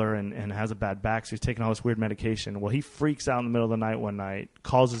bipolar and has a bad back, so he's taking all this weird medication. Well, he freaks out in the middle of the night one night,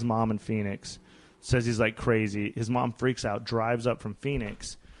 calls his mom in Phoenix, says he's like crazy. His mom freaks out, drives up from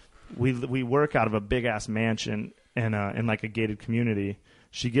Phoenix. We work out of a big-ass mansion in like a gated community.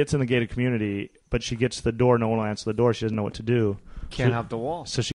 She gets in the gated community, but she gets to the door. No one will answer the door. She doesn't know what to do. Can't hop the wall. So she